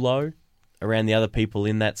too low around the other people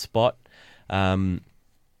in that spot.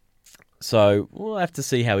 So we'll have to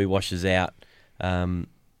see how he washes out.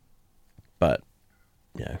 But,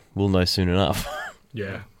 we'll know soon enough.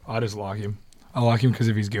 Yeah, I just like him. I like him because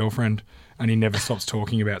of his girlfriend, and he never stops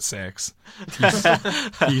talking about sex.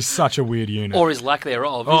 He's such a weird unit. Or his lack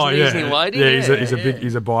thereof. Isn't he,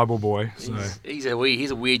 he's a Bible boy. So. He's a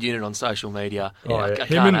weird unit on social media. I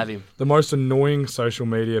can't have him. The most annoying social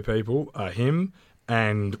media people are him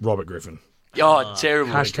and Robert Griffin. Oh,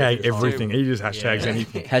 terrible. Hashtag everything. He just hashtags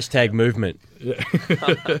anything. Hashtag movement. Yeah.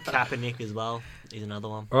 Kaepernick as well. He's another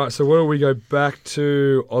one. All right, so where do we go back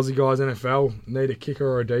to Aussie Guys NFL? Need a kicker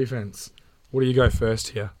or a defense? What do you go first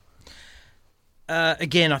here?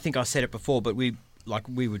 Again, I think I said it before, but we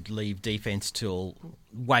would leave defense till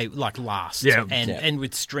last, and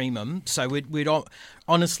we'd stream them. So we'd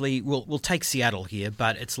honestly we'll take Seattle here,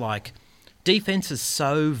 but it's like defense is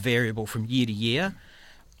so variable from year to year.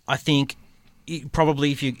 I think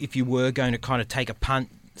probably if you were going to kind of take a punt,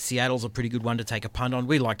 Seattle's a pretty good one to take a punt on.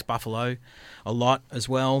 We liked Buffalo a lot as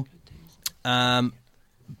well. The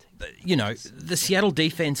Seattle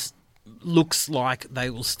defense looks like they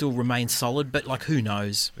will still remain solid, but who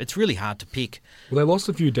knows? It's really hard to pick. Well, they lost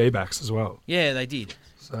a few D-backs as well. Yeah, they did.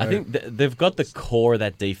 So. I think they've got the core of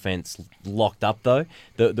that defense locked up, though.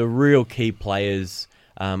 The real key players,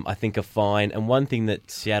 I think, are fine. And one thing that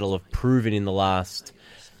Seattle have proven in the last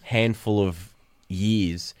handful of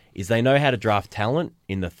years is they know how to draft talent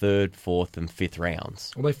in the 3rd, 4th and 5th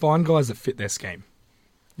rounds. Well, they find guys that fit their scheme.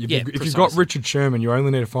 If you've got precisely. Richard Sherman, you only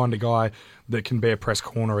need to find a guy that can be a press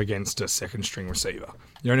corner against a second-string receiver.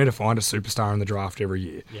 You don't need to find a superstar in the draft every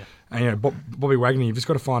year. Yeah. And Bobby Wagner, you've just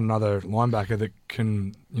got to find another linebacker that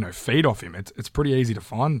can feed off him. It's pretty easy to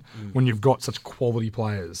find when you've got such quality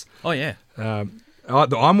players. Oh, yeah.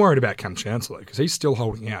 I'm worried about Cam Chancellor because he's still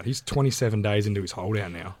holding out. He's 27 days into his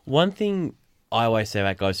holdout now. One thing I always say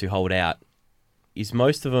about guys who hold out is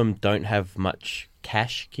most of them don't have much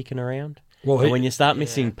cash kicking around. Well, and when you start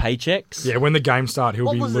missing paychecks... Yeah, when the games start,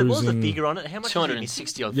 he'll be losing... What was the figure on it? How much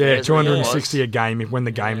 260 odd. Yeah, 260 a game. When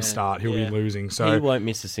the games start, he'll be losing. So he won't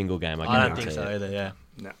miss a single game. I don't think so either, yeah.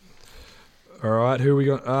 No. All right, who we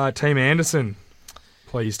got? Team Anderson.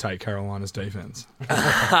 Please take Carolina's defense.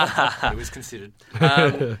 It was considered.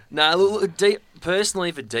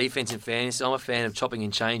 Personally, for defense and fantasy, I'm a fan of chopping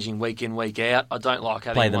and changing week in, week out. I don't like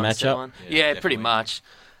having play the one matchup. set one. Yeah, pretty much.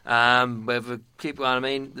 But if we keep going, I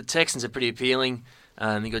mean, the Texans are pretty appealing.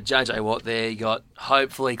 You got JJ Watt there. You got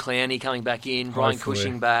hopefully Clowney coming back in. Brian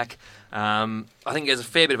Cushing back. I think there's a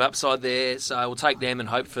fair bit of upside there, so we'll take them and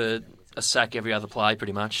hope for a sack every other play,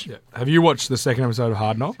 pretty much. Yeah. Have you watched the second episode of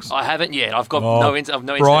Hard Knocks? I haven't yet. I've got no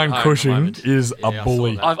internet. Brian at home Cushing is a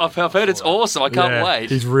bully. I've heard it's awesome. I can't wait.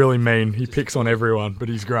 He's really mean. He picks on everyone, but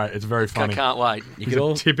he's great. It's very funny. I can't wait. He's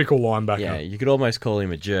a typical linebacker. Yeah, you could almost call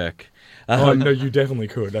him a jerk. No, you definitely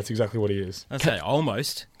could. That's exactly what he is. I say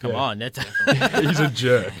almost. Come on. That's He's a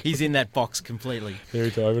jerk. He's in that box completely. Here we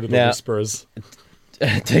go, over to the Now- Whisperers.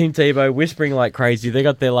 Team Tebow whispering like crazy. They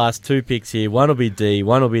got their last 2 picks here. One will be D,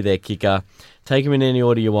 one will be their kicker. Take them in any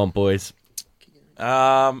order you want, boys.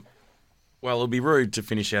 Well, it'll be rude to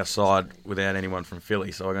finish our side without anyone from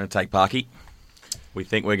Philly, so we're going to take Parky. We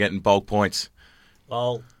think we're getting bulk points.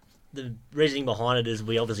 Well, the reasoning behind it is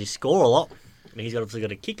we obviously score a lot. I mean, he's obviously got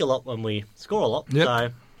to kick a lot when we score a lot. Yep. So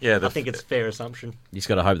Yeah, I think it's a fair assumption. You just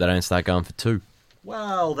got to hope they don't start going for 2.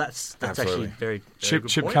 Well, that's Absolutely. actually very Chip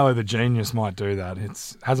good point. Kelly, the genius, might do that.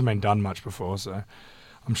 It hasn't been done much before, so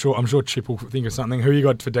I'm sure Chip will think of something. Who you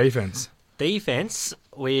got for defense? Defense,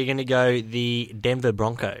 we're going to go the Denver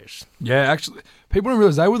Broncos. Yeah, actually, people don't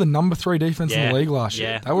realize they were the number 3 defense in the league last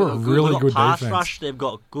year. They were a really good pass defense. rush. They've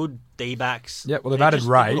got good D-backs. Yeah, well, they've They're added just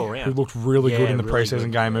Ray, good all round. who looked really good in the really preseason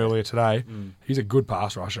good. game earlier today. He's a good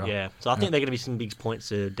pass rusher. Yeah, so I think they're going to be some big points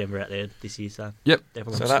to Denver out there this year. So Yep.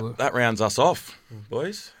 definitely. So that rounds us off,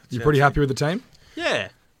 boys. You're pretty happy with the team? yeah.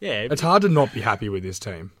 It's hard to not be happy with this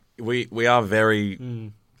team. We are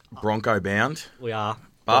very Bronco bound. We are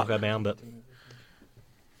But- Bronco bound, but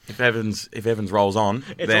If Evans rolls on,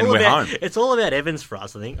 it's then all we're about, home. It's all about Evans for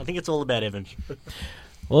us. I think it's all about Evans.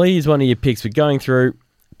 Well, here's one of your picks. We're going through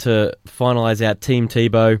to finalise out Team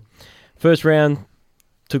Tebow. First round,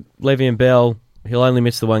 took Le'Veon Bell. He'll only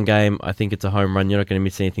miss the 1 game. I think it's a home run. You're not going to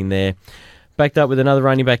miss anything there. Backed up with another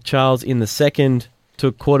running back, Charles, in the 2nd.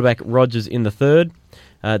 Took quarterback Rodgers in the 3rd.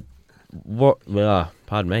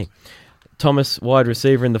 Pardon me. Thomas, wide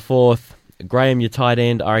receiver, in the 4th. Graham, your tight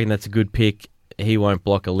end. I reckon that's a good pick. He won't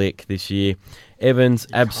block a lick this year. Evans,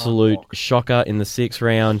 absolute shocker in the 6th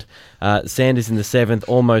round. Sanders in the 7th,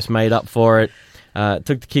 almost made up for it.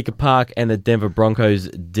 Took the kicker Park and the Denver Broncos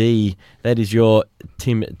D. That is your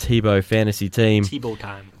Tim Tebow fantasy team. T-ball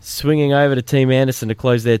time. Swinging over to Team Anderson to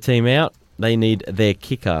close their team out. They need their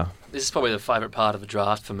kicker. This is probably the favourite part of the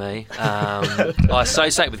draft for me. I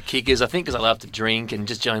associate with kickers, I think, because I love to drink and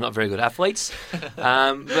just generally not very good athletes.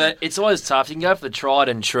 But it's always tough. You can go for the tried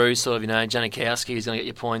and true sort of, Janikowski who's going to get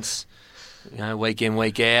your points, week in,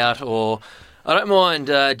 week out. Or I don't mind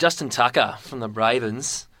Justin Tucker from the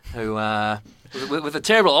Ravens, who, with a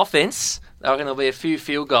terrible offence, I reckon there'll be a few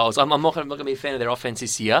field goals. I'm not going to be a fan of their offence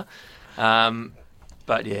this year.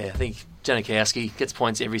 But yeah, I think Janikowski gets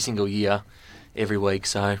points every single year, every week.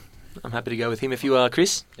 So I'm happy to go with him if you are,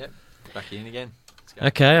 Chris. Yep, back in again. Let's go.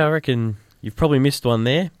 Okay, I reckon you've probably missed one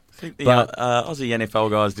there. I think the But- Aussie NFL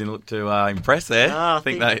guys didn't look too impressed there. No, I I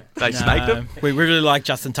think think- they snaked him. We really like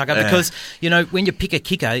Justin Tucker Yeah. because, when you pick a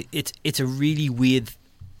kicker, it's a really weird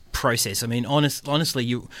process. I mean, honestly,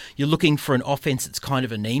 you're looking for an offense that's kind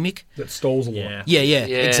of anemic. That stalls a lot. Yeah. Yeah,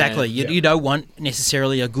 Yeah. exactly. Yeah. You don't want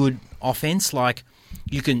necessarily a good offense. Like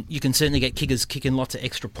you can certainly get kickers kicking lots of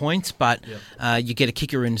extra points, but you get a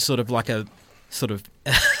kicker in sort of like a sort of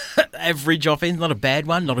average offense, not a bad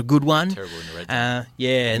one, not a good one. Terrible in the red zone.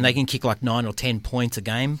 And they can kick like 9 or 10 points a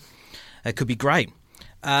game. It could be great.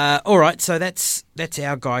 All right, so that's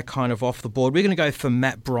our guy kind of off the board. We're going to go for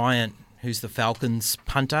Matt Bryant, who's the Falcons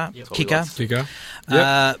punter, kicker. Kicker.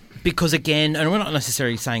 Because again, and we're not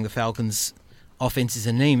necessarily saying the Falcons offense is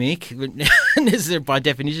anemic, by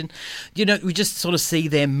definition. We just sort of see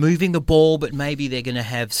them moving the ball, but maybe they're going to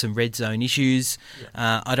have some red zone issues.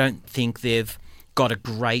 I don't think they've got a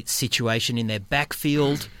great situation in their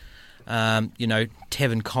backfield.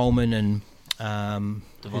 Tevin Coleman and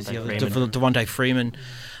Devontae Freeman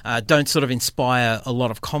don't sort of inspire a lot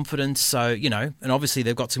of confidence. So, and obviously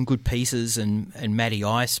they've got some good pieces and Matty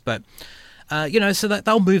Ice, but, so that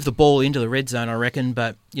they'll move the ball into the red zone, I reckon,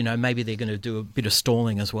 but, maybe they're going to do a bit of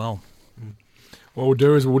stalling as well. What we'll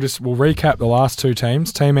do is we'll recap the last two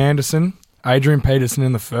teams. Team Anderson, Adrian Peterson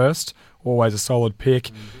in the first, always a solid pick.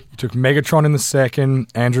 You took Megatron in the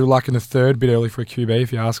second, Andrew Luck in the third, bit early for a QB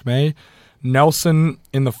if you ask me. Nelson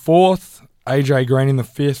in the fourth, AJ Green in the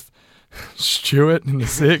fifth, Stewart in the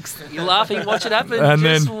sixth. You're laughing, watch it happen.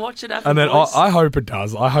 Watch it happen. And then I hope it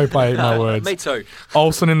does. I hope I eat my words. Me too.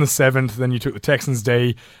 Olsen in the seventh, then you took the Texans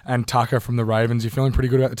D and Tucker from the Ravens. You feeling pretty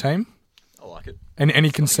good about the team? I like it.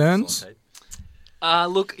 Any concerns?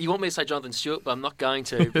 Look, you want me to say Jonathan Stewart, but I'm not going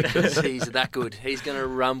to because he's that good. He's going to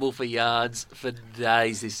rumble for yards for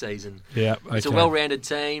days this season. Yeah, okay. It's a well-rounded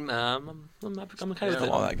team. I'm okay with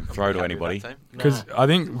it. I can throw to anybody. Because I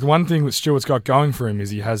think one thing that Stewart's got going for him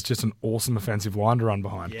is he has just an awesome offensive line to run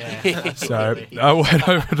behind. Yeah. So I went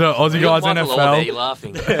over to Aussie Guys NFL. You're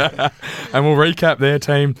laughing. And we'll recap their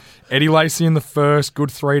team. Eddie Lacy in the first, good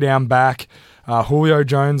 3-down back. Julio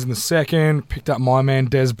Jones in the second. Picked up my man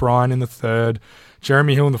Des Bryant in the third.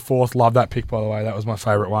 Jeremy Hill in the fourth. Love that pick, by the way. That was my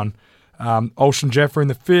favourite one. Olsen Jeffrey in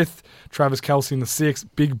the fifth. Travis Kelce in the sixth.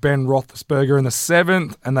 Big Ben Roethlisberger in the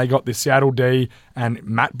seventh. And they got the Seattle D and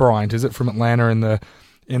Matt Bryant, is it, from Atlanta in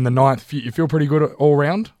the ninth. You feel pretty good all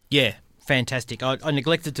round? Yeah, fantastic. I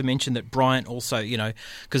neglected to mention that Bryant also,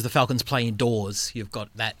 because the Falcons play indoors, you've got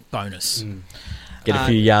that bonus. Get a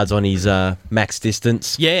few yards on his max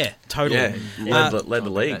distance. Yeah, totally. Yeah, led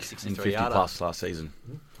the league in 50-plus last season.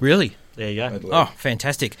 Really? There you go. Oh,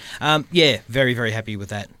 fantastic. Very, very happy with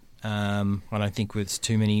that. I don't think there's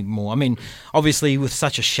too many more. I mean, obviously, with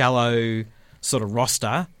such a shallow sort of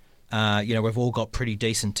roster, we've all got pretty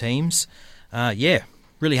decent teams.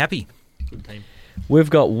 Really happy. Good team. We've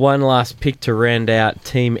got one last pick to round out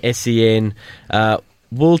Team SEN.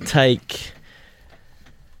 We'll take...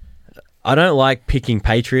 I don't like picking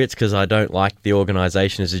Patriots because I don't like the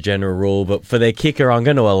organisation as a general rule, but for their kicker, I'm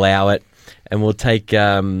going to allow it, and we'll take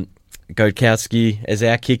Gostkowski as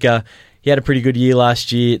our kicker. He had a pretty good year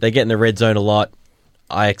last year. They get in the red zone a lot.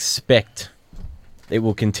 I expect it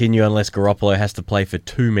will continue unless Garoppolo has to play for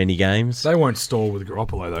too many games. They won't stall with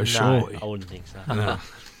Garoppolo, though, surely. No, I wouldn't think so. No.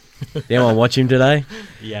 Did anyone watch him today?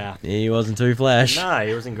 Yeah. He wasn't too flash. No,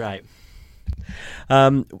 he wasn't great.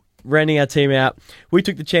 Rounding our team out, we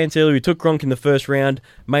took the chance early. We took Gronk in the first round,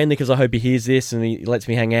 mainly because I hope he hears this and he lets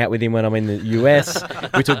me hang out with him when I'm in the US.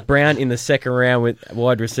 We took Brown in the second round with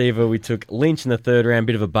wide receiver. We took Lynch in the third round,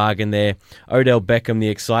 bit of a bargain there. Odell Beckham, the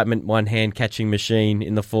excitement, one-hand catching machine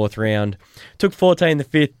in the fourth round. Took Forte in the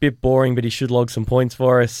fifth, bit boring, but he should log some points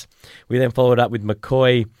for us. We then followed up with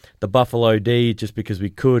McCoy, the Buffalo D, just because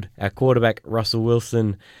we could. Our quarterback, Russell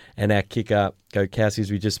Wilson, and our kicker, Gostkowski,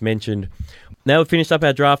 as we just mentioned. Now we've finished up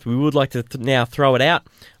our draft, we would like to now throw it out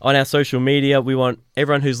on our social media. We want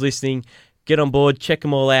everyone who's listening, get on board, check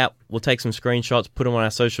them all out. We'll take some screenshots, put them on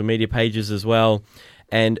our social media pages as well,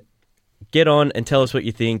 and get on and tell us what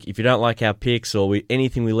you think. If you don't like our picks or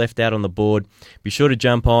anything we left out on the board, be sure to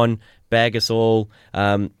jump on, bag us all.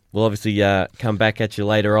 We'll obviously come back at you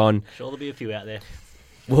later on. Sure, there'll be a few out there.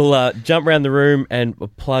 We'll jump around the room and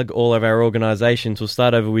plug all of our organisations. We'll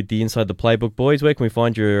start over with the Inside the Playbook boys. Where can we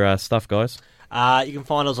find your stuff, guys? You can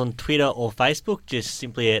find us on Twitter or Facebook, just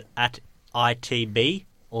simply at ITB,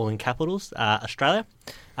 all in capitals, Australia.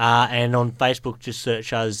 And on Facebook, just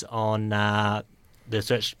search us on the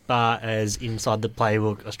search bar as Inside the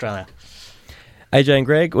Playbook Australia. AJ and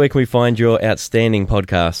Greg, where can we find your outstanding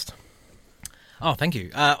podcast? Oh, thank you.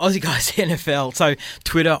 Aussie Guys NFL. So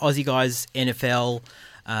Twitter, Aussie Guys NFL.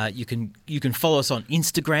 You can follow us on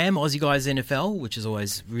Instagram, Aussie Guys NFL, which is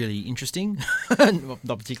always really interesting.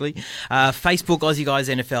 Not particularly. Facebook, Aussie Guys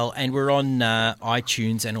NFL, and we're on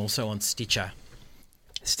iTunes and also on Stitcher.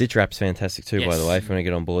 Stitcher app's fantastic too, by the way, if you want to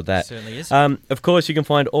get on board that. It certainly is. Of course, you can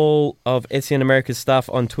find all of SEN America's stuff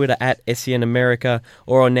on Twitter at SEN America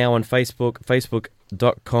or now on Facebook,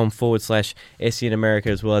 facebook.com/SEN America,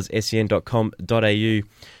 as well as sen.com.au.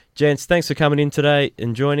 Gents, thanks for coming in today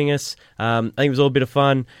and joining us. I think it was all a bit of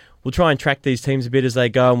fun. We'll try and track these teams a bit as they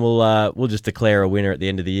go, and we'll just declare a winner at the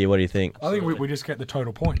end of the year. What do you think? I think we just get the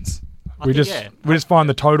total points. We just find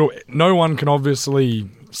the total. No one can obviously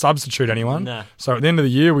substitute anyone. No. So at the end of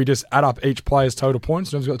the year, we just add up each player's total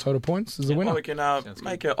points. Whoever's got total points is the winner. Well, we can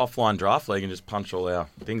make an offline draft league and just punch all our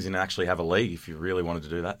things in and actually have a league if you really wanted to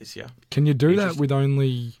do that this year. Can you do that with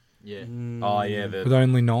only Yeah. Oh, yeah. with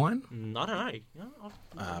only 9? I don't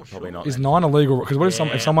know. Probably not. Is 9 illegal? Because what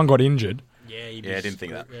if someone got injured? Yeah, I didn't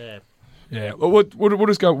think of that. Yeah. Yeah, well, we'll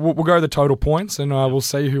just go. We'll go the total points, and we'll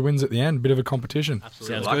see who wins at the end. Bit of a competition.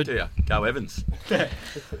 Absolutely. Sounds good. To you. Go Evans.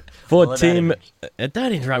 For Tim,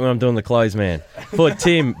 don't interrupt when I'm doing the close, man. For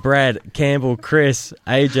Tim, Brad, Campbell, Chris,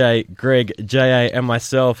 AJ, Greg, JA, and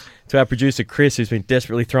myself, to our producer Chris, who's been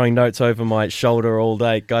desperately throwing notes over my shoulder all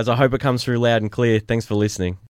day. Guys, I hope it comes through loud and clear. Thanks for listening.